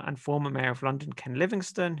member and former Mayor of London, Ken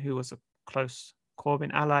Livingstone, who was a close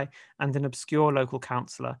Corbyn ally, and an obscure local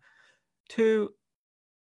councillor. 2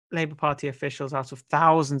 Labour Party officials out of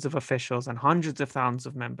thousands of officials and hundreds of thousands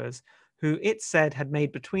of members who it said had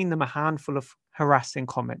made between them a handful of harassing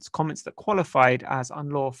comments that qualified as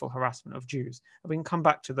unlawful harassment of Jews. And we can come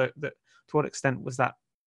back to to what extent was that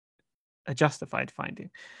a justified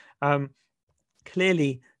finding.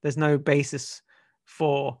 Clearly, there's no basis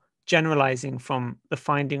for generalizing from the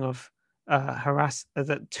finding of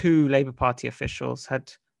that 2 Labour Party officials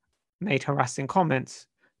had made harassing comments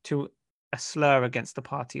to a slur against the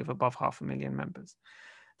party of above 500,000 members.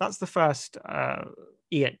 That's the first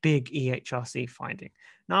big EHRC finding.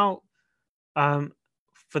 Now,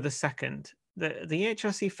 for the second, the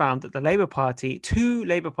EHRC found that the Labour Party, 2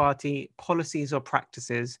 Labour Party policies or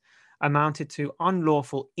practices amounted to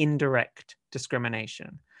unlawful indirect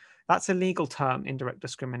discrimination. That's a legal term, indirect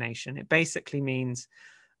discrimination. It basically means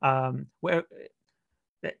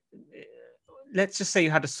let's just say you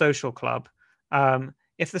had a social club.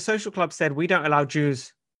 If the social club said, we don't allow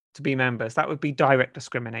Jews to be members, that would be direct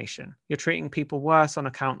discrimination. You're treating people worse on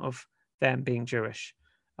account of them being Jewish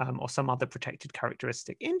or some other protected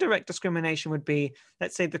characteristic. Indirect discrimination would be,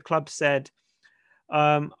 let's say the club said,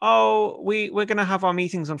 we're going to have our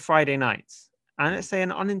meetings on Friday nights. And let's say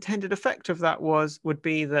an unintended effect of that would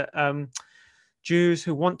be that Jews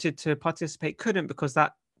who wanted to participate couldn't because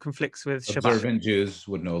that conflicts with Shabbat. Observant Jews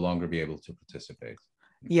would no longer be able to participate.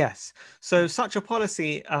 Yes. So such a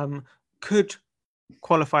policy could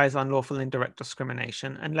qualify as unlawful indirect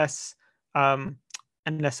discrimination unless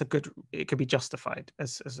it could be justified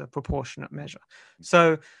as a proportionate measure.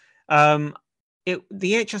 So the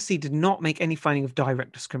HRC did not make any finding of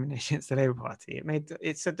direct discrimination against the Labour Party.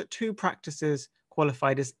 It said that 2 practices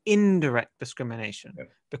qualified as indirect discrimination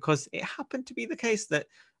because it happened to be the case that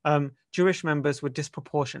Jewish members were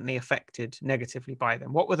disproportionately affected negatively by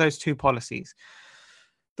them. What were those 2 policies?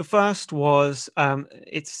 The first was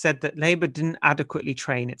it said that Labour didn't adequately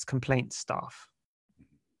train its complaint staff.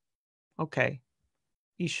 Okay,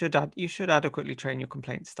 you should adequately train your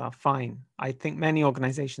complaint staff. Fine. I think many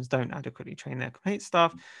organisations don't adequately train their complaint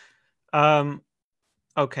staff.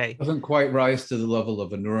 Okay. Doesn't quite rise to the level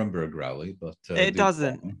of a Nuremberg rally, but it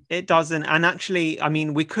doesn't. It doesn't. And actually, I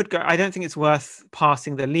mean, we could go. I don't think it's worth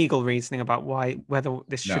passing the legal reasoning about whether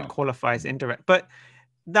this should qualify as indirect, but.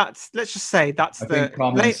 Let's just say I think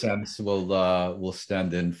common sense will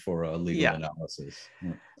stand in for a legal analysis.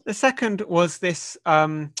 Yeah. The second was this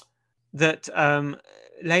that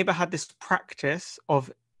Labour had this practice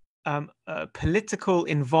of political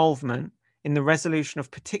involvement in the resolution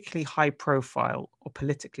of particularly high-profile or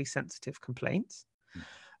politically sensitive complaints,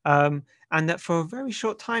 and that for a very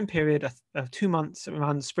short time period of 2 months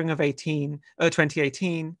around the spring of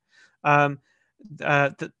 2018.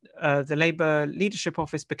 The Labour Leadership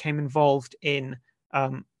Office became involved in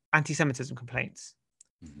anti-Semitism complaints,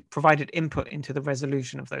 provided input into the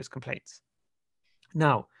resolution of those complaints.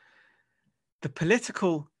 Now, the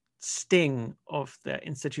political sting of the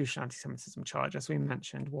institutional anti-Semitism charge, as we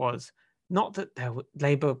mentioned, was not that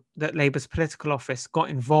Labour's political office got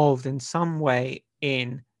involved in some way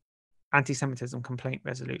in anti-Semitism complaint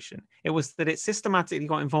resolution. It was that it systematically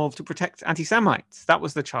got involved to protect anti-Semites. That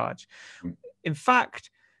was the charge. In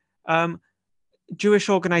fact, Jewish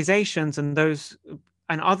organizations and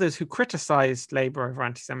others who criticized Labour over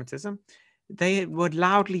anti-Semitism, they were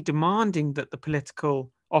loudly demanding that the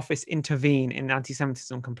political office intervene in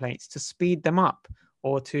anti-Semitism complaints to speed them up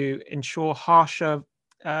or to ensure harsher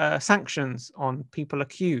sanctions on people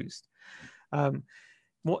accused.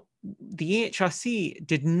 What the EHRC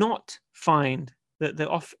did not find that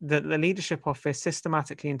the leadership office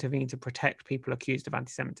systematically intervened to protect people accused of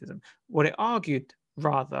anti-Semitism. What it argued,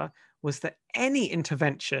 rather, was that any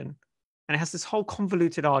intervention, and it has this whole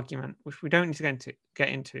convoluted argument, which we don't need to get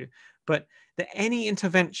into, but that any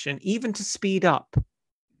intervention, even to speed up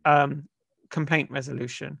complaint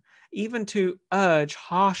resolution, even to urge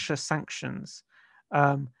harsher sanctions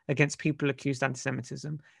against people accused of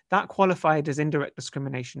anti-Semitism, that qualified as indirect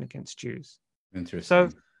discrimination against Jews. Interesting. So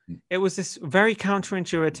it was this very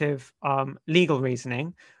counterintuitive legal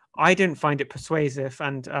reasoning. I didn't find it persuasive,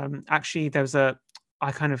 and actually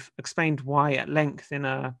I kind of explained why at length in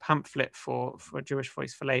a pamphlet for Jewish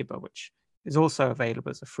Voice for Labour, which is also available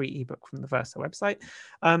as a free ebook from the Versa website.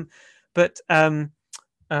 But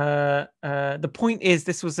the point is,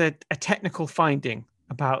 this was a technical finding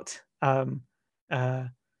about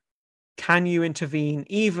can you intervene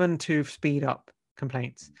even to speed up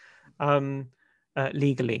complaints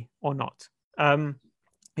legally or not.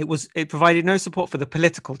 It provided no support for the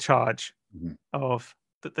political charge of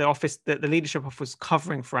that the leadership office was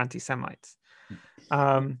covering for anti-Semites.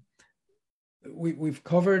 We've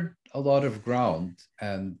covered a lot of ground,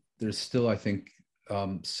 and there's still, I think,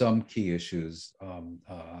 some key issues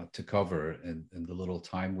to cover in the little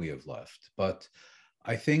time we have left. But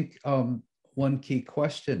I think one key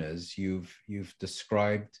question is you've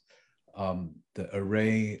described the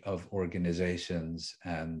array of organizations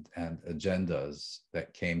and agendas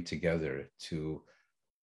that came together to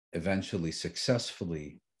eventually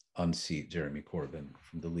successfully unseat Jeremy Corbyn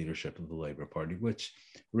from the leadership of the Labour Party, which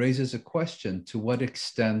raises a question: to what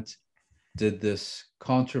extent did this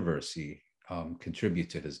controversy contribute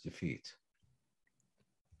to his defeat?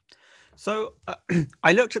 So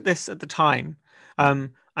I looked at this at the time,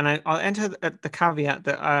 and I'll enter the caveat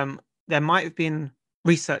that there might have been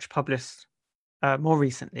research published more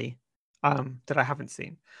recently that I haven't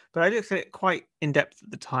seen, but I looked at it quite in depth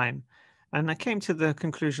at the time, and I came to the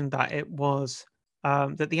conclusion that it was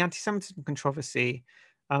that the anti-Semitism controversy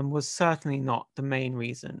was certainly not the main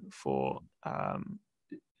reason for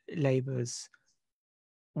Labour's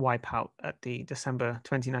wipeout at the December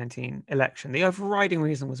 2019 election. The overriding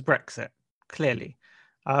reason was Brexit, clearly.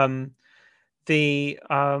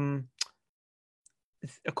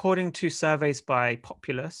 According to surveys by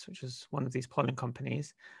Populous, which is one of these polling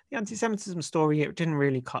companies, the anti-Semitism story, it didn't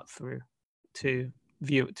really cut through to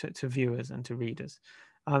viewers and to readers.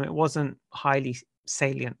 It wasn't highly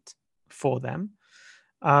salient for them.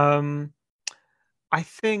 I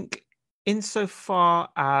think insofar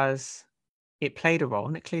as it played a role,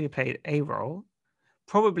 and it clearly played a role,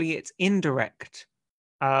 probably its indirect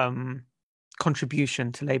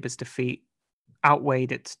contribution to Labour's defeat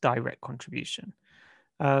outweighed its direct contribution.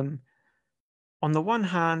 On the one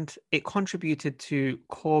hand, it contributed to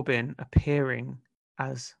Corbyn appearing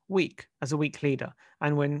as a weak leader.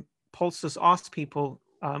 And when pollsters asked people,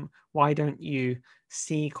 why don't you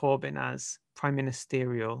see Corbyn as prime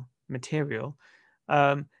ministerial material,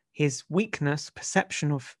 his weakness,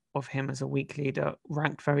 perception of him as a weak leader,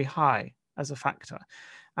 ranked very high as a factor.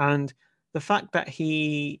 And the fact that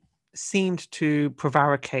he seemed to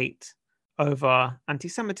prevaricate over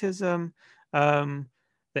anti-Semitism,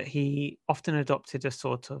 that he often adopted a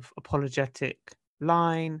sort of apologetic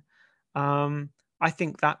line, I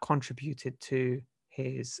think that contributed to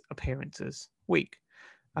his appearance as weak.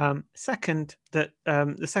 Second, that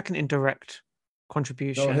the second indirect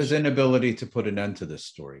contribution. So his inability to put an end to this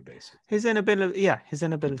story, basically. His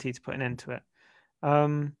inability to put an end to it.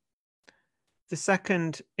 The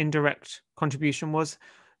second indirect contribution was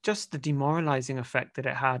just the demoralizing effect that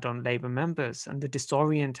it had on Labour members and the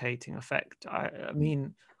disorientating effect. I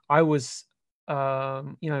mean, I was,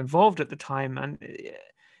 involved at the time, and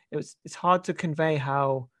it's hard to convey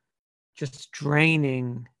how just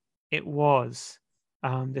draining it was.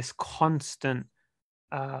 This constant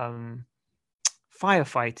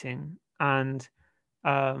firefighting and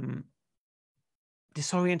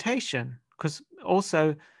disorientation, because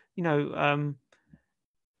also,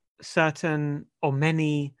 certain or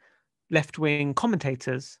many left-wing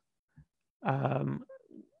commentators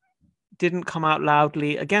didn't come out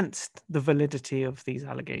loudly against the validity of these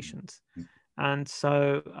allegations, and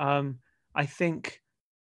so I think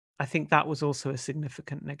that was also a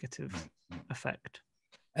significant negative effect.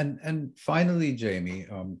 And finally, Jamie,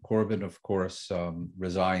 Corbyn, of course,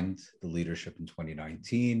 resigned the leadership in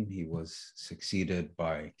 2019. He was succeeded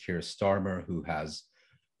by Keir Starmer, who has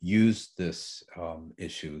used this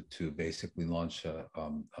issue to basically launch a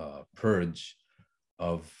purge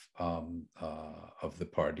of the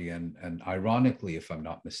party, and ironically, if I'm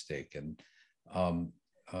not mistaken,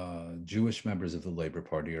 Jewish members of the Labour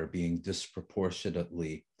Party are being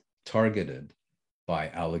disproportionately targeted by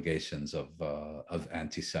allegations of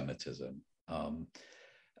anti-Semitism.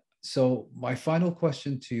 So my final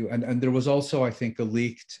question to you, and there was also, I think, a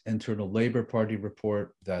leaked internal Labour Party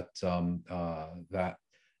report that that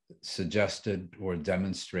suggested or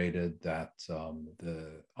demonstrated that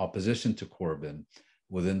the opposition to Corbyn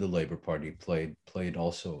within the Labour Party played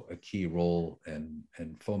also a key role in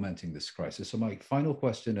fomenting this crisis. So my final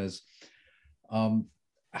question is,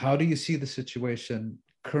 how do you see the situation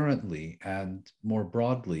currently, and more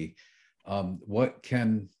broadly, what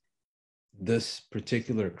can this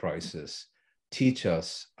particular crisis teach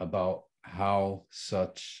us about how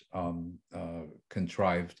such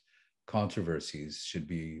contrived controversies should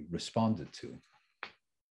be responded to?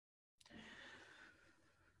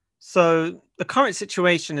 So the current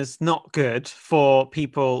situation is not good for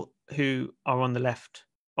people who are on the left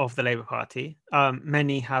of the Labour Party.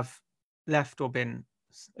 Many have left or been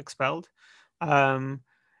expelled.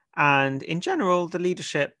 And in general, the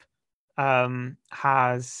leadership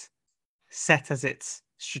has set as its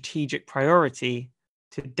strategic priority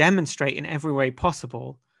to demonstrate in every way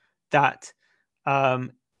possible that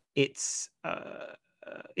its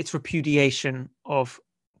repudiation of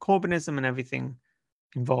Corbynism and everything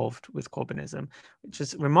involved with Corbynism, which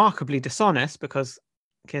is remarkably dishonest because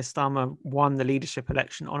Keir Starmer won the leadership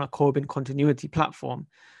election on a Corbyn continuity platform.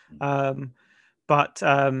 But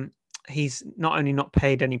he's not only not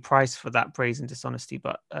paid any price for that brazen dishonesty,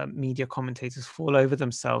 but media commentators fall over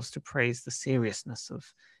themselves to praise the seriousness of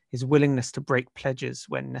his willingness to break pledges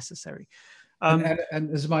when necessary.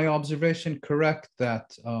 And is my observation correct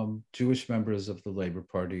that Jewish members of the Labour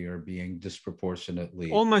Party are being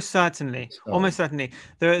disproportionately? Almost certainly.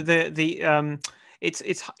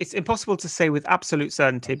 It's impossible to say with absolute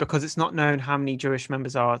certainty because it's not known how many Jewish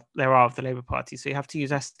members there are of the Labour Party. So you have to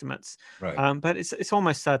use estimates. Right. But it's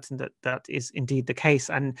almost certain that that is indeed the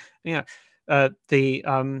case. And the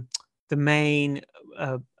main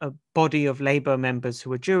body of Labour members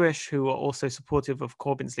who are Jewish, who are also supportive of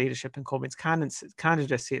Corbyn's leadership and Corbyn's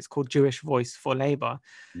candidacy, it's called Jewish Voice for Labour.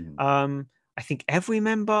 I think every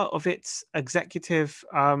member of its executive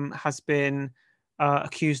has been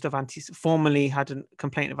accused of formally had a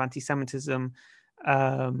complaint of anti-Semitism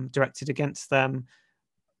directed against them.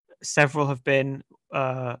 Several have been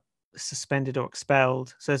suspended or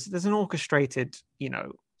expelled. So there's an orchestrated,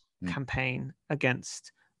 campaign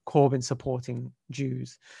against Corbyn supporting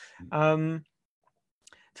Jews. In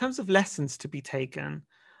terms of lessons to be taken,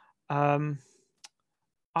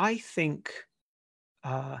 I think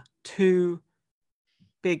two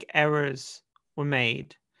big errors were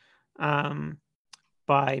made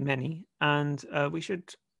by many, and we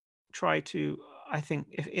should try to, I think,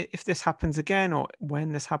 if this happens again, or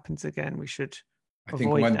when this happens again, we should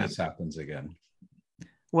avoid them. This happens again.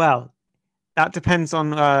 Well, that depends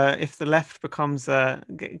on if the left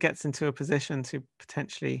gets into a position to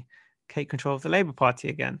potentially take control of the Labour Party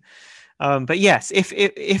again. But yes,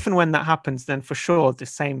 if and when that happens, then for sure the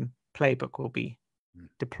same playbook will be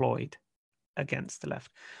deployed against the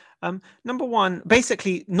left. Number one,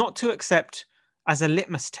 basically not to accept as a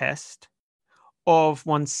litmus test of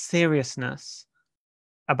one's seriousness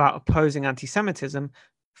about opposing anti-Semitism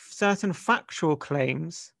certain factual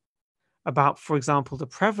claims about, for example, the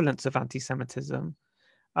prevalence of anti-Semitism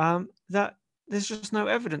that there's just no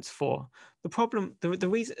evidence for. The problem, the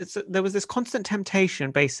reason, there was this constant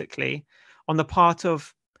temptation, basically, on the part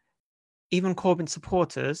of even Corbyn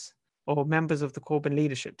supporters or members of the Corbyn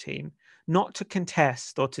leadership team, not to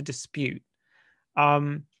contest or to dispute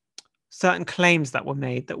certain claims that were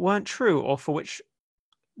made that weren't true, or for which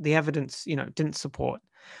the evidence, didn't support.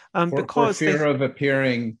 For fear of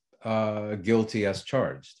appearing guilty as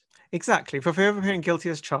charged. Exactly. For fear of appearing guilty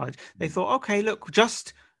as charged. They thought, okay, look,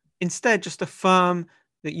 instead affirm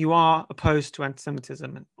that you are opposed to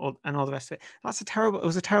anti-Semitism and all the rest of it. It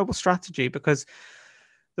was a terrible strategy, because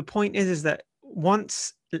the point is that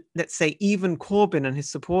once, let's say, even Corbyn and his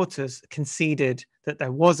supporters conceded that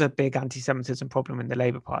there was a big anti-Semitism problem in the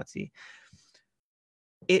Labour Party,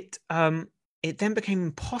 it then became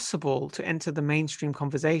impossible to enter the mainstream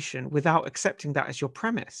conversation without accepting that as your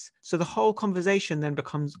premise. So the whole conversation then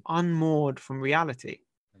becomes unmoored from reality.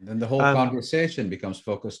 And then the whole conversation becomes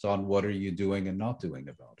focused on what are you doing and not doing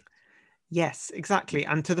about it. Yes, exactly.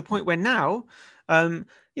 And to the point where now, when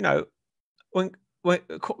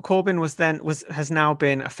Corbyn has now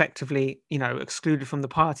been effectively, excluded from the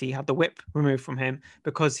party, had the whip removed from him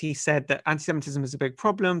because he said that anti-Semitism is a big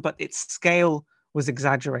problem, but its scale was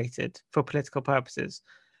exaggerated for political purposes.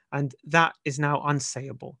 And that is now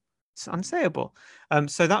unsayable. It's unsayable.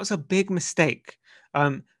 So that was a big mistake.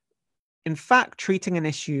 In fact, treating an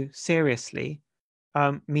issue seriously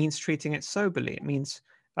means treating it soberly. It means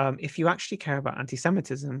if you actually care about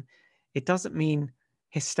anti-Semitism, it doesn't mean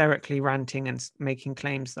hysterically ranting and making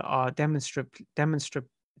claims that are demonstrably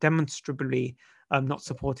not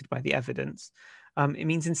supported by the evidence. It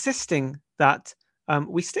means insisting that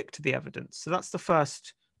we stick to the evidence. So that's the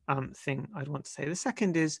first thing I'd want to say. The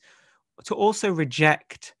second is to also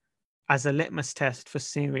reject, as a litmus test for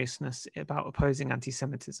seriousness about opposing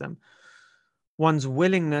anti-Semitism, one's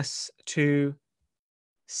willingness to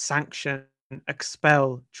sanction,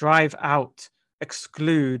 expel, drive out,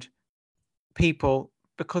 exclude people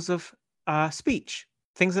because of speech,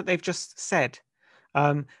 things that they've just said.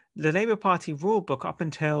 The Labour Party rule book up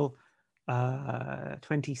until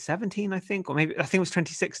 2017, I think, or maybe I think it was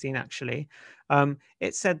 2016 actually,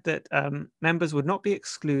 it said that members would not be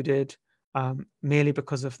excluded merely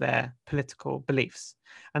because of their political beliefs.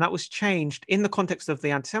 And that was changed in the context of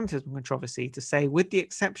the anti-Semitism controversy to say, with the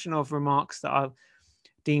exception of remarks that are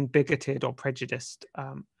deemed bigoted or prejudiced,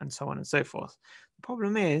 and so on and so forth. The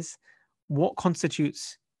problem is, what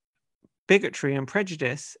constitutes bigotry and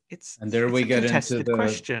prejudice? It's a contested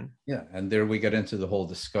question. Yeah, and there we get into the whole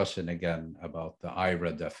discussion again about the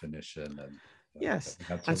IRA definition. And yes,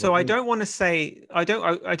 and so I don't want to say, I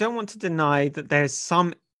don't want to deny that there's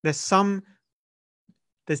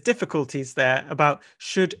difficulties there about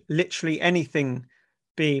should literally anything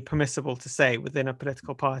be permissible to say within a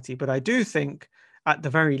political party. But I do think, at the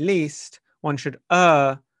very least, one should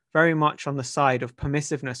err very much on the side of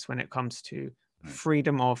permissiveness when it comes to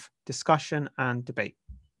freedom of discussion and debate.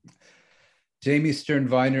 Jamie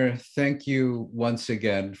Stern-Weiner, thank you once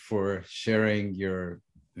again for sharing your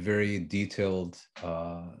very detailed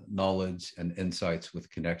knowledge and insights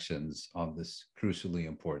with Connections on this crucially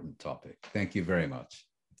important topic. Thank you very much.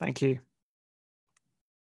 Thank you.